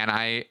 And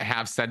I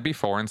have said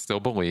before and still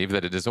believe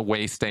that it is a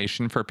way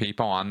station for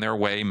people on their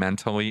way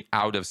mentally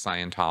out of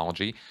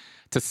Scientology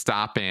to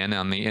stop in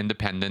on the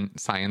independent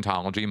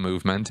Scientology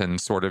movement and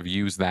sort of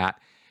use that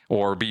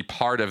or be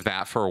part of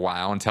that for a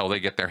while until they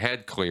get their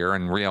head clear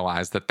and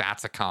realize that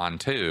that's a con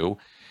too.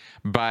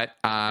 But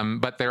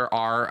there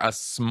are a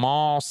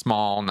small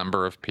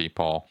number of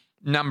people,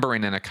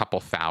 numbering in a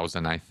couple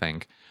thousand, I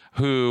think,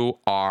 who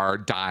are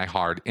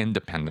diehard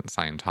independent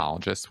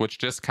Scientologists, which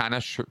just kind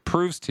of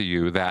proves to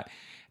you that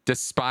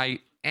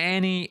despite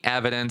any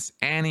evidence,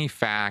 any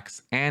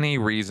facts, any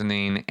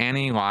reasoning,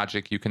 any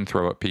logic you can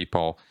throw at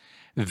people,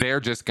 they're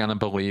just going to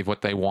believe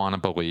what they want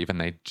to believe,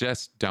 and they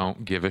just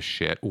don't give a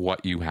shit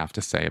what you have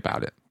to say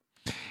about it.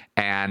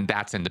 And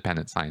that's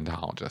independent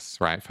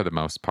Scientologists, right, for the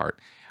most part.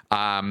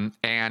 And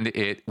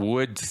it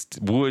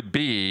would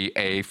be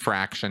a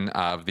fraction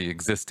of the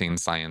existing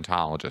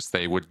Scientologists.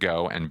 They would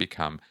go and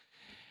become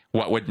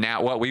what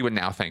we would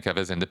now think of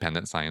as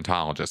independent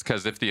Scientologists.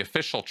 Because if the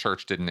official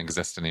church didn't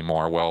exist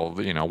anymore, well,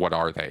 what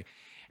are they?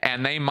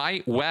 And they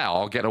might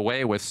well get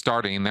away with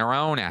starting their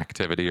own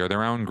activity or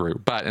their own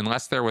group. But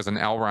unless there was an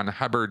L. Ron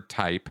Hubbard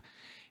type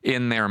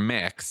in their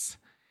mix,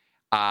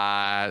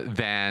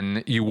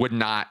 then you would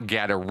not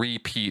get a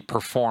repeat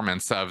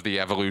performance of the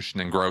evolution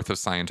and growth of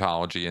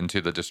Scientology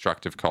into the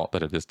destructive cult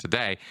that it is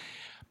today.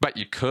 But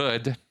you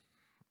could,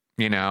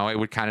 it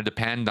would kind of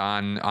depend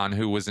on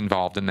who was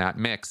involved in that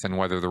mix and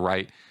whether the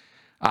right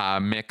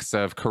mix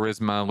of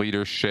charisma,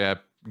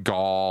 leadership,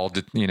 gall,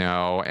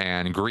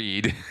 and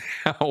greed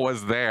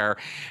was there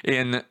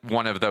in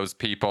one of those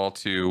people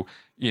to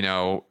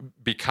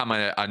become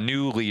a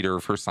new leader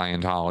for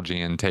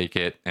Scientology and take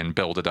it and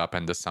build it up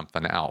into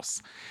something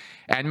else.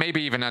 And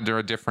maybe even under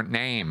a different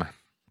name.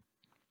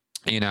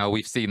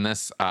 We've seen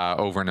this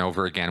over and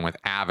over again with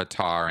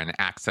Avatar and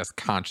Access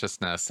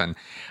Consciousness and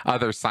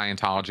other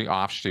Scientology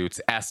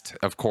offshoots. EST,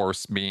 of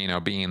course, being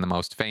the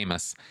most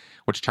famous,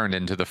 which turned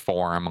into the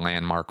Forum,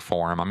 Landmark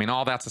Forum. I mean,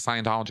 all that's a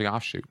Scientology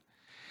offshoot.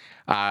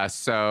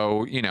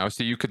 So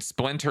you could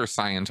splinter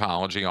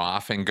Scientology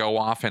off and go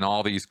off in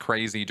all these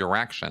crazy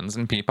directions,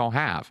 and people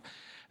have.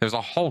 There's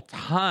a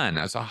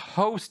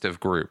host of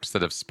groups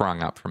that have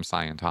sprung up from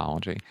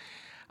Scientology.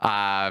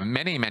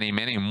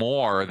 Many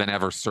more than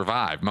ever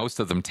survived. Most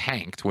of them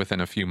tanked within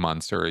a few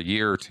months or a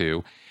year or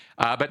two,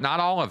 but not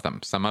all of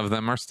them. Some of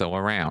them are still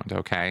around,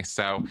 okay?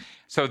 So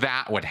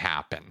that would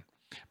happen.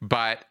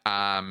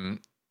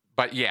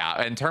 But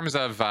yeah, in terms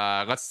of,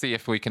 let's see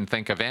if we can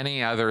think of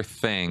any other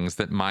things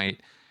that might,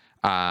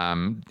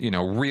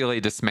 really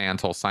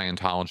dismantle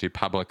Scientology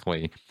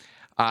publicly.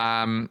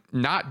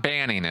 Not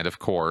banning it, of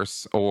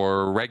course,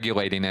 or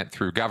regulating it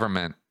through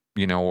government,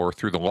 or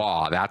through the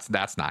law. That's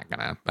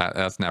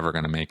never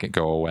gonna make it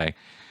go away.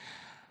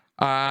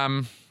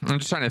 I'm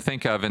just trying to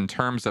think of in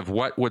terms of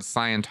what would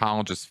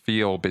Scientologists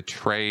feel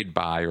betrayed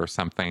by or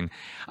something.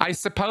 I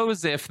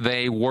suppose if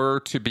they were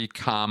to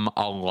become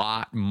a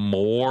lot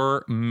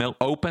more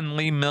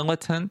openly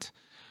militant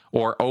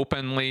or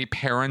openly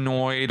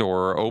paranoid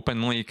or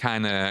openly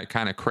kind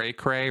of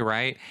cray-cray,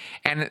 right?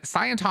 And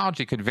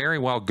Scientology could very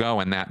well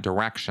go in that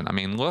direction. I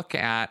mean, look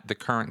at the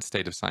current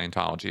state of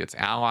Scientology. It's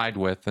allied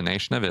with the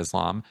Nation of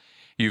Islam.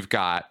 You've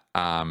got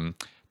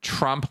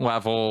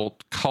Trump-level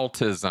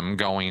cultism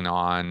going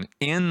on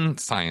in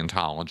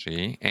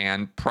Scientology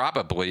and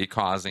probably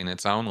causing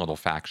its own little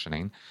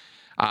factioning.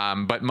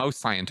 But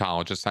most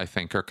Scientologists, I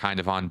think, are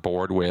kind of on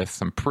board with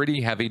some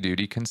pretty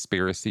heavy-duty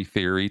conspiracy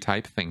theory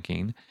type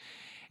thinking.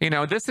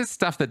 This is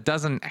stuff that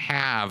doesn't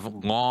have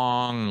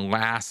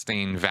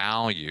long-lasting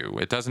value.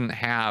 It doesn't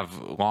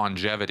have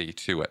longevity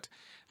to it.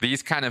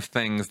 These kind of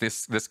things,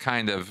 this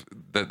kind of,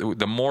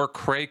 the more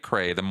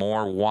cray-cray, the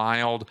more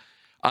wild,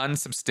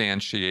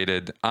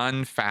 unsubstantiated,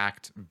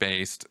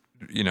 unfact-based,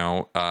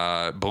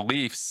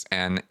 beliefs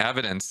and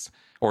evidence,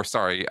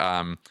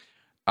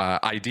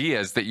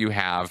 ideas that you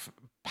have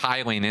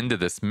piling into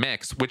this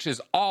mix, which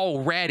is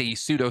already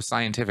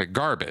pseudoscientific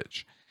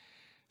garbage.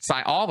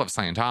 All of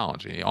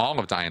Scientology, all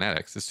of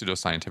Dianetics is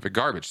pseudoscientific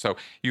garbage. So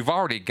you've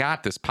already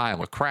got this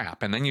pile of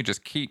crap, and then you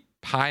just keep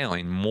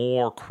piling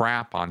more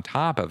crap on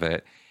top of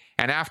it.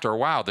 And after a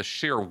while, the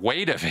sheer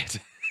weight of it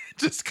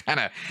just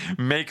kind of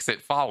makes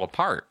it fall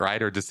apart,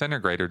 right? Or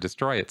disintegrate or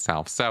destroy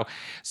itself. So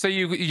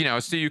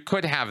you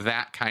could have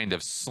that kind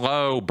of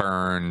slow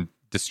burn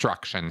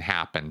destruction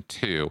happen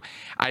too.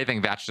 I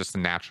think that's just the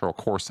natural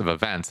course of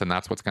events, and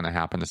that's what's going to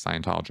happen to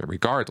Scientology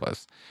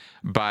regardless.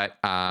 But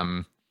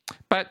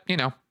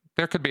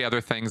there could be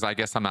other things I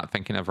guess I'm not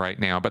thinking of right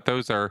now, but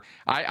those are,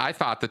 I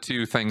thought the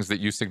two things that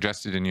you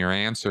suggested in your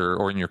answer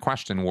or in your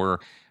question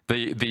were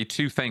the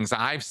two things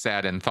I've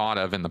said and thought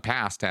of in the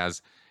past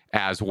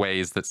as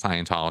ways that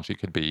Scientology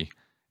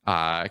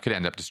could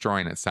end up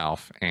destroying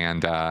itself.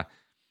 And,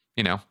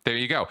 there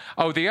you go.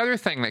 Oh, the other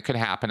thing that could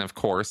happen, of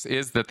course,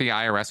 is that the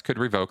IRS could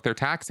revoke their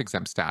tax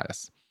exempt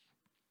status.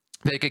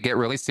 they could get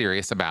really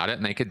serious about it,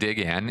 and they could dig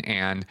in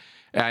and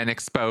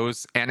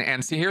expose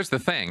and see. Here's the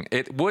thing: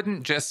 it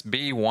wouldn't just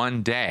be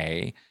one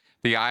day.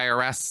 The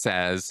IRS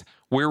says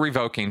we're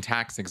revoking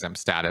tax exempt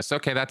status.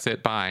 Okay, that's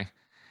it. Bye.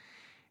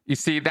 You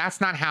see,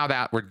 that's not how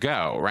that would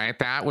go, right?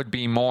 That would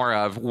be more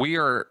of we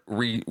are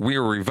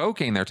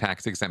revoking their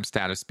tax exempt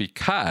status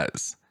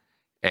because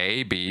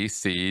A, B,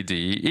 C, D,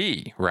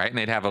 E, right? And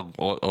they'd have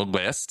a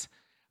list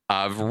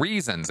of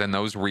reasons, and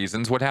those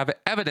reasons would have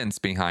evidence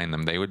behind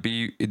them. They would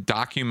be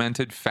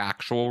documented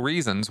factual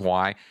reasons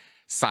why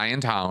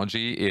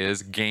Scientology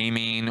is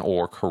gaming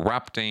or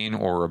corrupting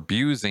or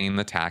abusing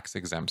the tax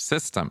exempt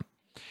system,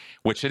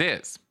 which it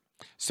is.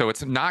 So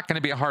it's not going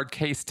to be a hard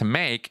case to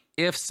make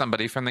if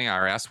somebody from the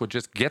IRS would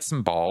just get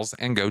some balls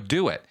and go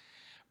do it.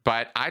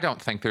 But I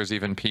don't think there's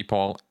even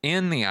people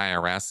in the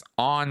IRS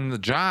on the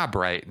job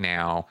right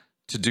now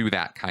to do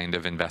that kind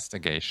of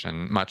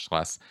investigation, much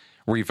less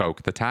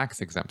revoke the tax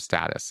exempt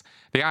status.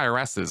 The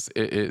IRS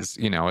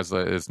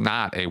is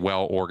not a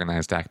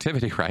well-organized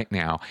activity right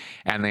now,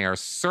 and they are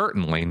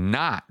certainly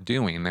not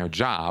doing their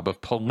job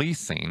of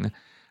policing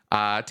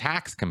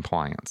tax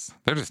compliance.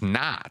 They're just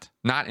not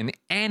in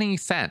any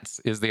sense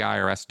is the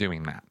IRS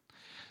doing that.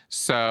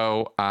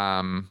 So,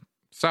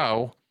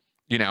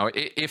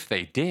 if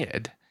they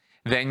did,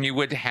 then you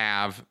would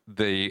have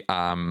the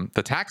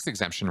tax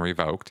exemption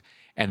revoked,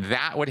 and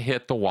that would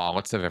hit the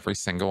wallets of every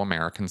single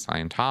American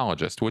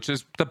Scientologist, which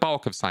is the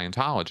bulk of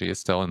Scientology is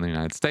still in the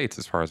United States,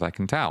 as far as I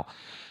can tell.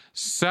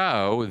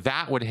 So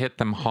that would hit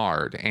them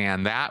hard,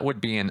 and that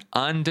would be an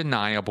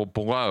undeniable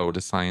blow to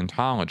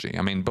Scientology.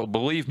 I mean,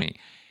 believe me,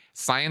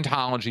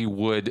 Scientology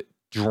would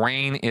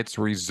drain its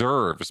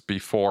reserves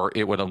before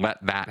it would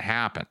let that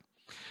happen.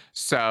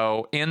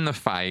 So in the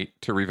fight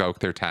to revoke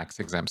their tax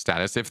exempt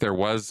status, if there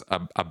was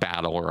a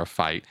battle or a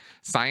fight,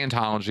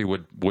 Scientology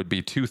would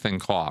be tooth and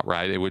claw,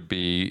 right? It would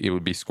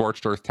be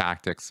scorched earth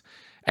tactics,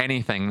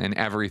 anything and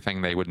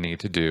everything they would need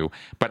to do.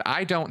 But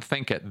I don't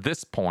think at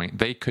this point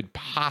they could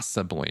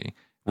possibly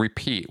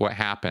repeat what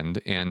happened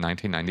in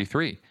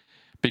 1993.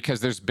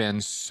 Because there's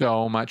been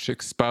so much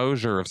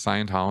exposure of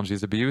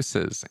Scientology's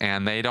abuses,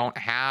 and they don't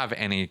have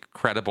any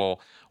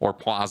credible or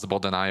plausible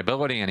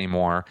deniability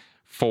anymore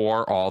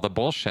for all the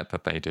bullshit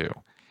that they do.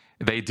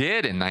 They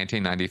did in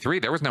 1993.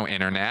 There was no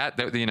internet.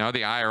 The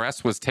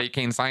IRS was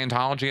taking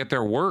Scientology at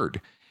their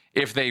word.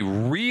 If they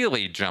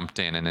really jumped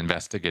in and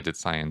investigated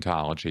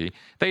Scientology,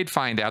 they'd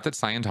find out that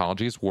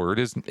Scientology's word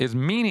is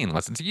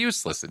meaningless. It's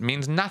useless. It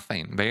means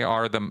nothing. They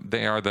are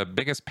the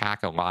biggest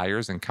pack of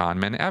liars and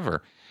con men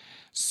ever.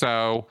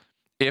 So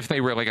if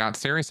they really got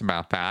serious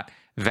about that,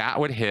 that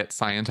would hit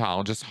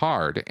Scientologists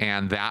hard,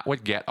 and that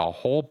would get a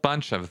whole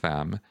bunch of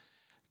them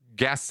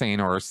guessing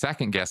or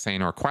second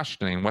guessing or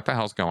questioning what the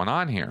hell's going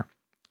on here.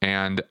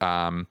 And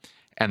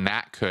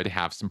that could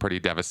have some pretty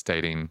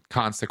devastating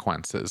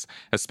consequences,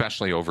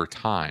 especially over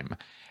time.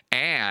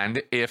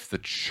 And if the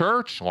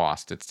church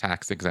lost its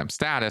tax exempt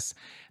status,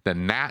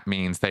 then that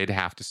means they'd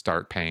have to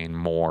start paying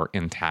more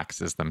in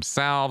taxes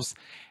themselves.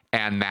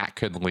 And that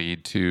could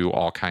lead to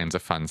all kinds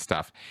of fun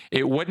stuff.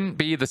 It wouldn't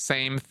be the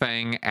same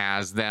thing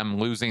as them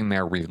losing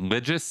their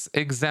religious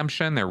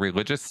exemption, their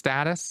religious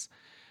status.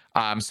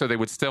 So they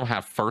would still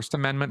have First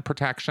Amendment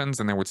protections,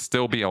 and there would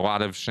still be a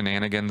lot of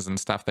shenanigans and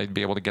stuff they'd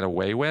be able to get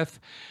away with.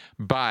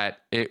 But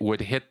it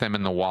would hit them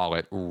in the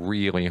wallet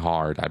really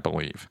hard, I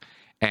believe.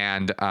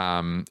 And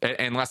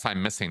unless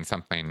I'm missing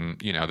something,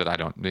 that I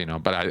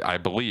don't, but I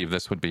believe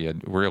this would be a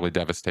really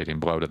devastating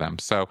blow to them.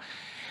 So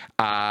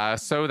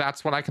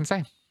that's what I can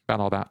say about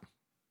all that.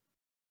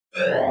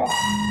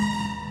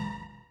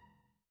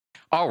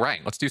 All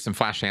right, let's do some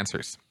flash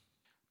answers.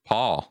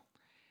 Paul,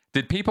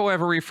 did people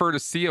ever refer to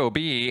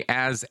COB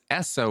as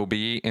SOB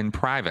in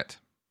private?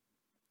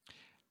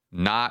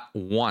 Not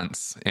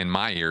once in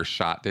my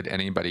earshot did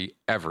anybody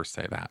ever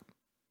say that.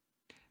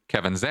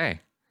 Kevin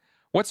Zay,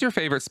 what's your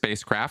favorite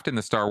spacecraft in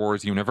the Star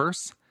Wars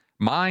universe?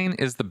 Mine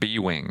is the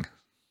B-Wing.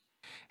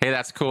 Hey,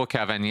 that's cool,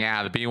 Kevin.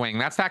 Yeah, the B-Wing.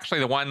 That's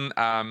actually the one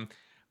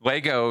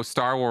Lego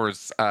Star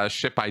Wars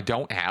ship I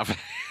don't have.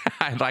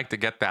 I'd like to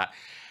get that.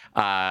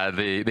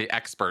 The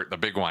Expert, the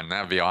big one.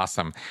 That would be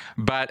awesome.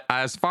 But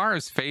as far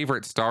as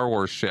favorite Star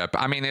Wars ship,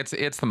 I mean, it's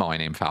the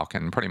Millennium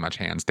Falcon, pretty much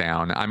hands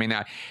down. I mean,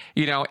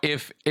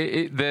 if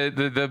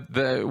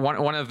the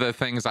one of the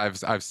things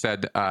I've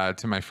said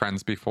to my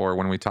friends before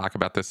when we talk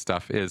about this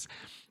stuff is,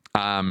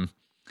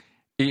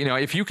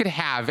 if you could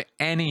have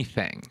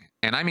anything,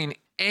 and I mean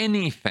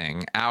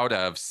anything out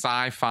of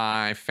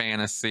sci-fi,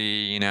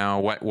 fantasy,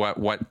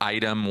 what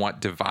item, what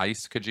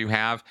device could you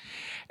have?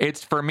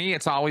 For me,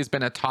 it's always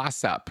been a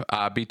toss-up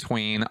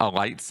between a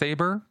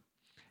lightsaber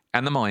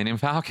and the Millennium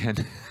Falcon.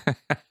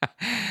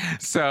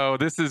 So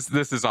this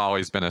has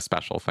always been a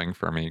special thing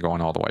for me, going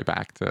all the way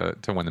back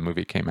to when the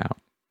movie came out.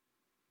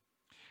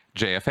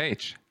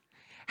 JFH,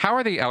 how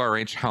are the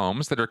LRH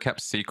homes that are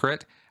kept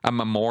secret a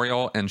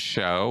memorial and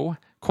show,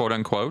 quote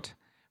unquote,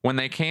 when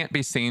they can't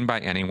be seen by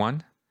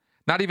anyone?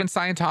 Not even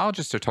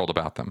Scientologists are told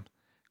about them.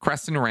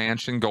 Crescent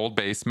Ranch and Gold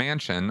Base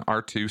Mansion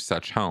are two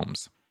such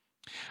homes.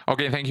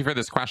 Okay, thank you for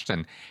this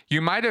question.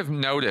 You might have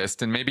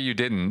noticed, and maybe you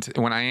didn't,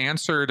 when I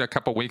answered a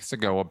couple weeks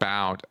ago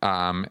about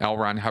L.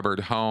 Ron Hubbard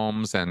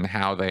homes and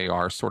how they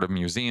are sort of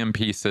museum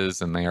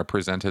pieces and they are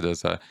presented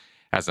as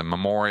a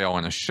memorial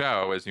and a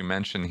show, as you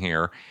mentioned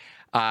here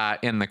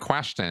in the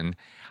question.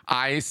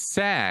 I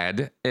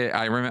said,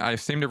 I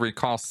seem to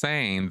recall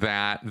saying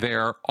that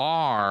there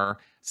are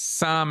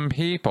some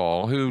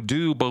people who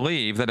do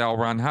believe that L.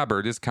 Ron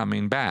Hubbard is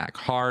coming back,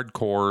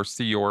 hardcore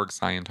Sea Org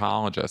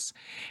Scientologists.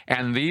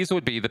 And these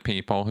would be the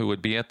people who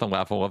would be at the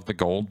level of the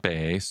Gold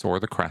Base or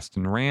the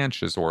Creston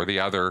Ranches or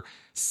the other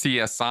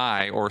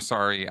CSI, or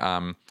sorry,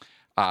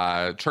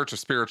 Church of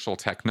Spiritual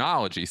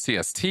Technology,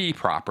 CST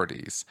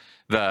properties,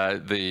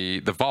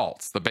 the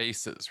vaults, the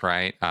bases,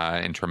 right,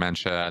 in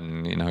Trementia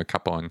and, you know, a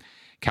couple in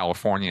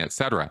California, et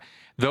cetera.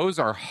 Those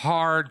are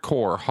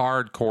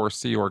hardcore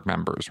Sea Org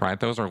members, right?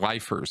 Those are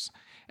lifers.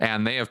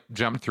 And they have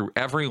jumped through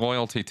every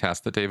loyalty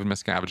test that David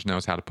Miscavige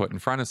knows how to put in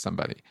front of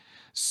somebody.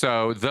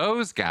 So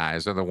those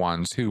guys are the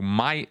ones who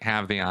might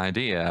have the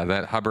idea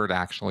that Hubbard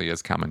actually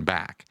is coming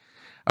back.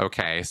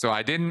 Okay, so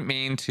I didn't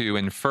mean to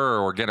infer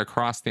or get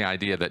across the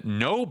idea that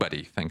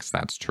nobody thinks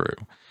that's true.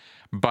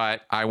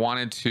 But I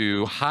wanted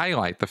to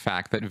highlight the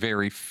fact that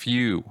very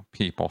few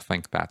people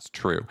think that's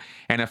true.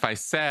 And if I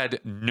said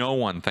no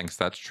one thinks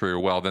that's true,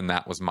 well, then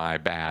that was my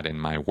bad in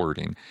my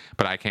wording.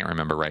 But I can't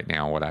remember right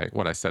now what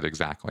I said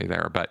exactly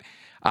there. But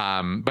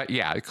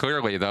yeah,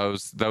 clearly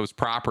those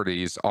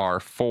properties are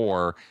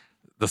for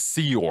the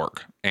Sea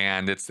Org,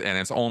 and it's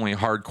only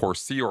hardcore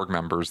Sea Org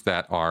members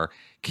that are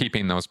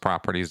keeping those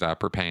properties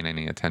up or paying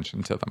any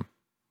attention to them.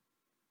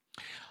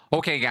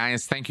 Okay,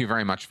 guys, thank you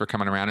very much for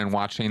coming around and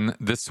watching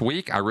this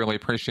week. I really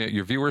appreciate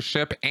your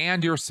viewership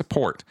and your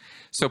support.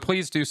 So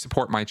please do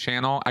support my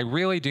channel. I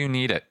really do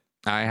need it.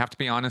 I have to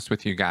be honest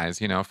with you guys.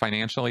 You know,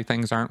 financially,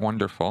 things aren't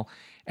wonderful,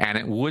 and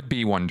it would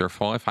be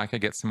wonderful if I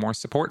could get some more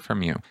support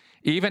from you.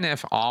 Even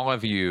if all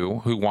of you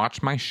who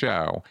watch my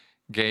show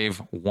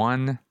gave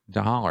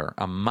 $1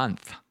 a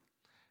month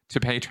to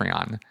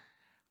Patreon,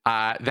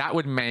 that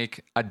would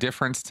make a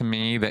difference to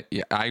me that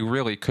I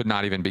really could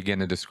not even begin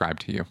to describe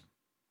to you.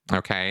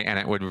 Okay, and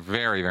it would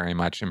very, very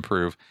much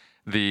improve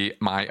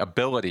my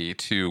ability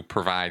to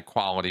provide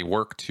quality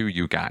work to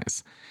you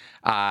guys.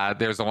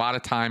 There's a lot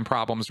of time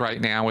problems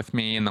right now with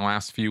me in the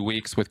last few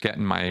weeks with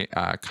getting my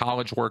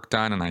college work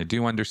done, and I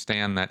do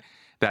understand that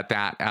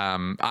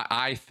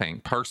I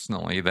think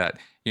personally that,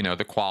 you know,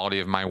 the quality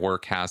of my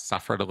work has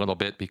suffered a little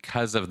bit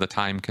because of the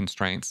time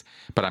constraints.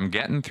 But I'm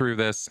getting through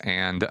this,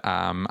 and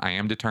I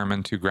am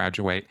determined to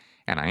graduate,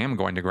 and I am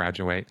going to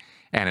graduate,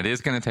 and it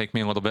is going to take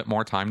me a little bit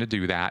more time to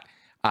do that.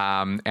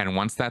 And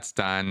once that's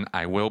done,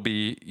 I will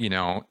be, you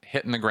know,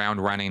 hitting the ground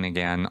running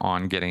again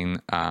on getting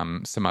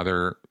some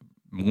other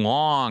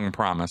long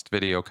promised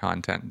video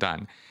content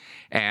done.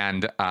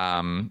 And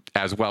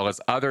as well as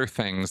other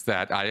things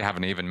that I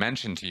haven't even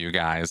mentioned to you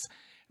guys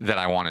that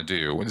I want to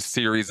do, a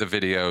series of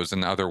videos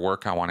and other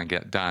work I want to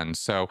get done.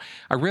 So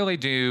I really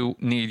do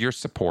need your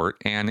support.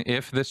 And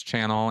if this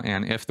channel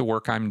and if the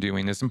work I'm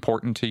doing is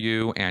important to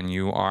you and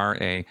you are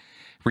a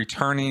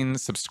returning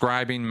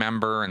subscribing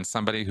member and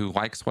somebody who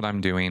likes what I'm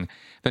doing,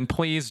 then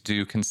please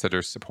do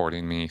consider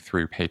supporting me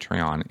through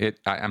Patreon.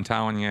 I'm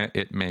telling you,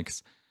 it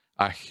makes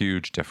a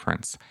huge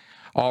difference.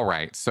 All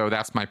right, so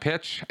that's my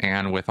pitch.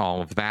 And with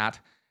all of that,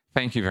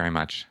 thank you very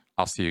much.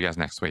 I'll see you guys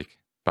next week.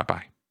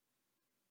 Bye-bye.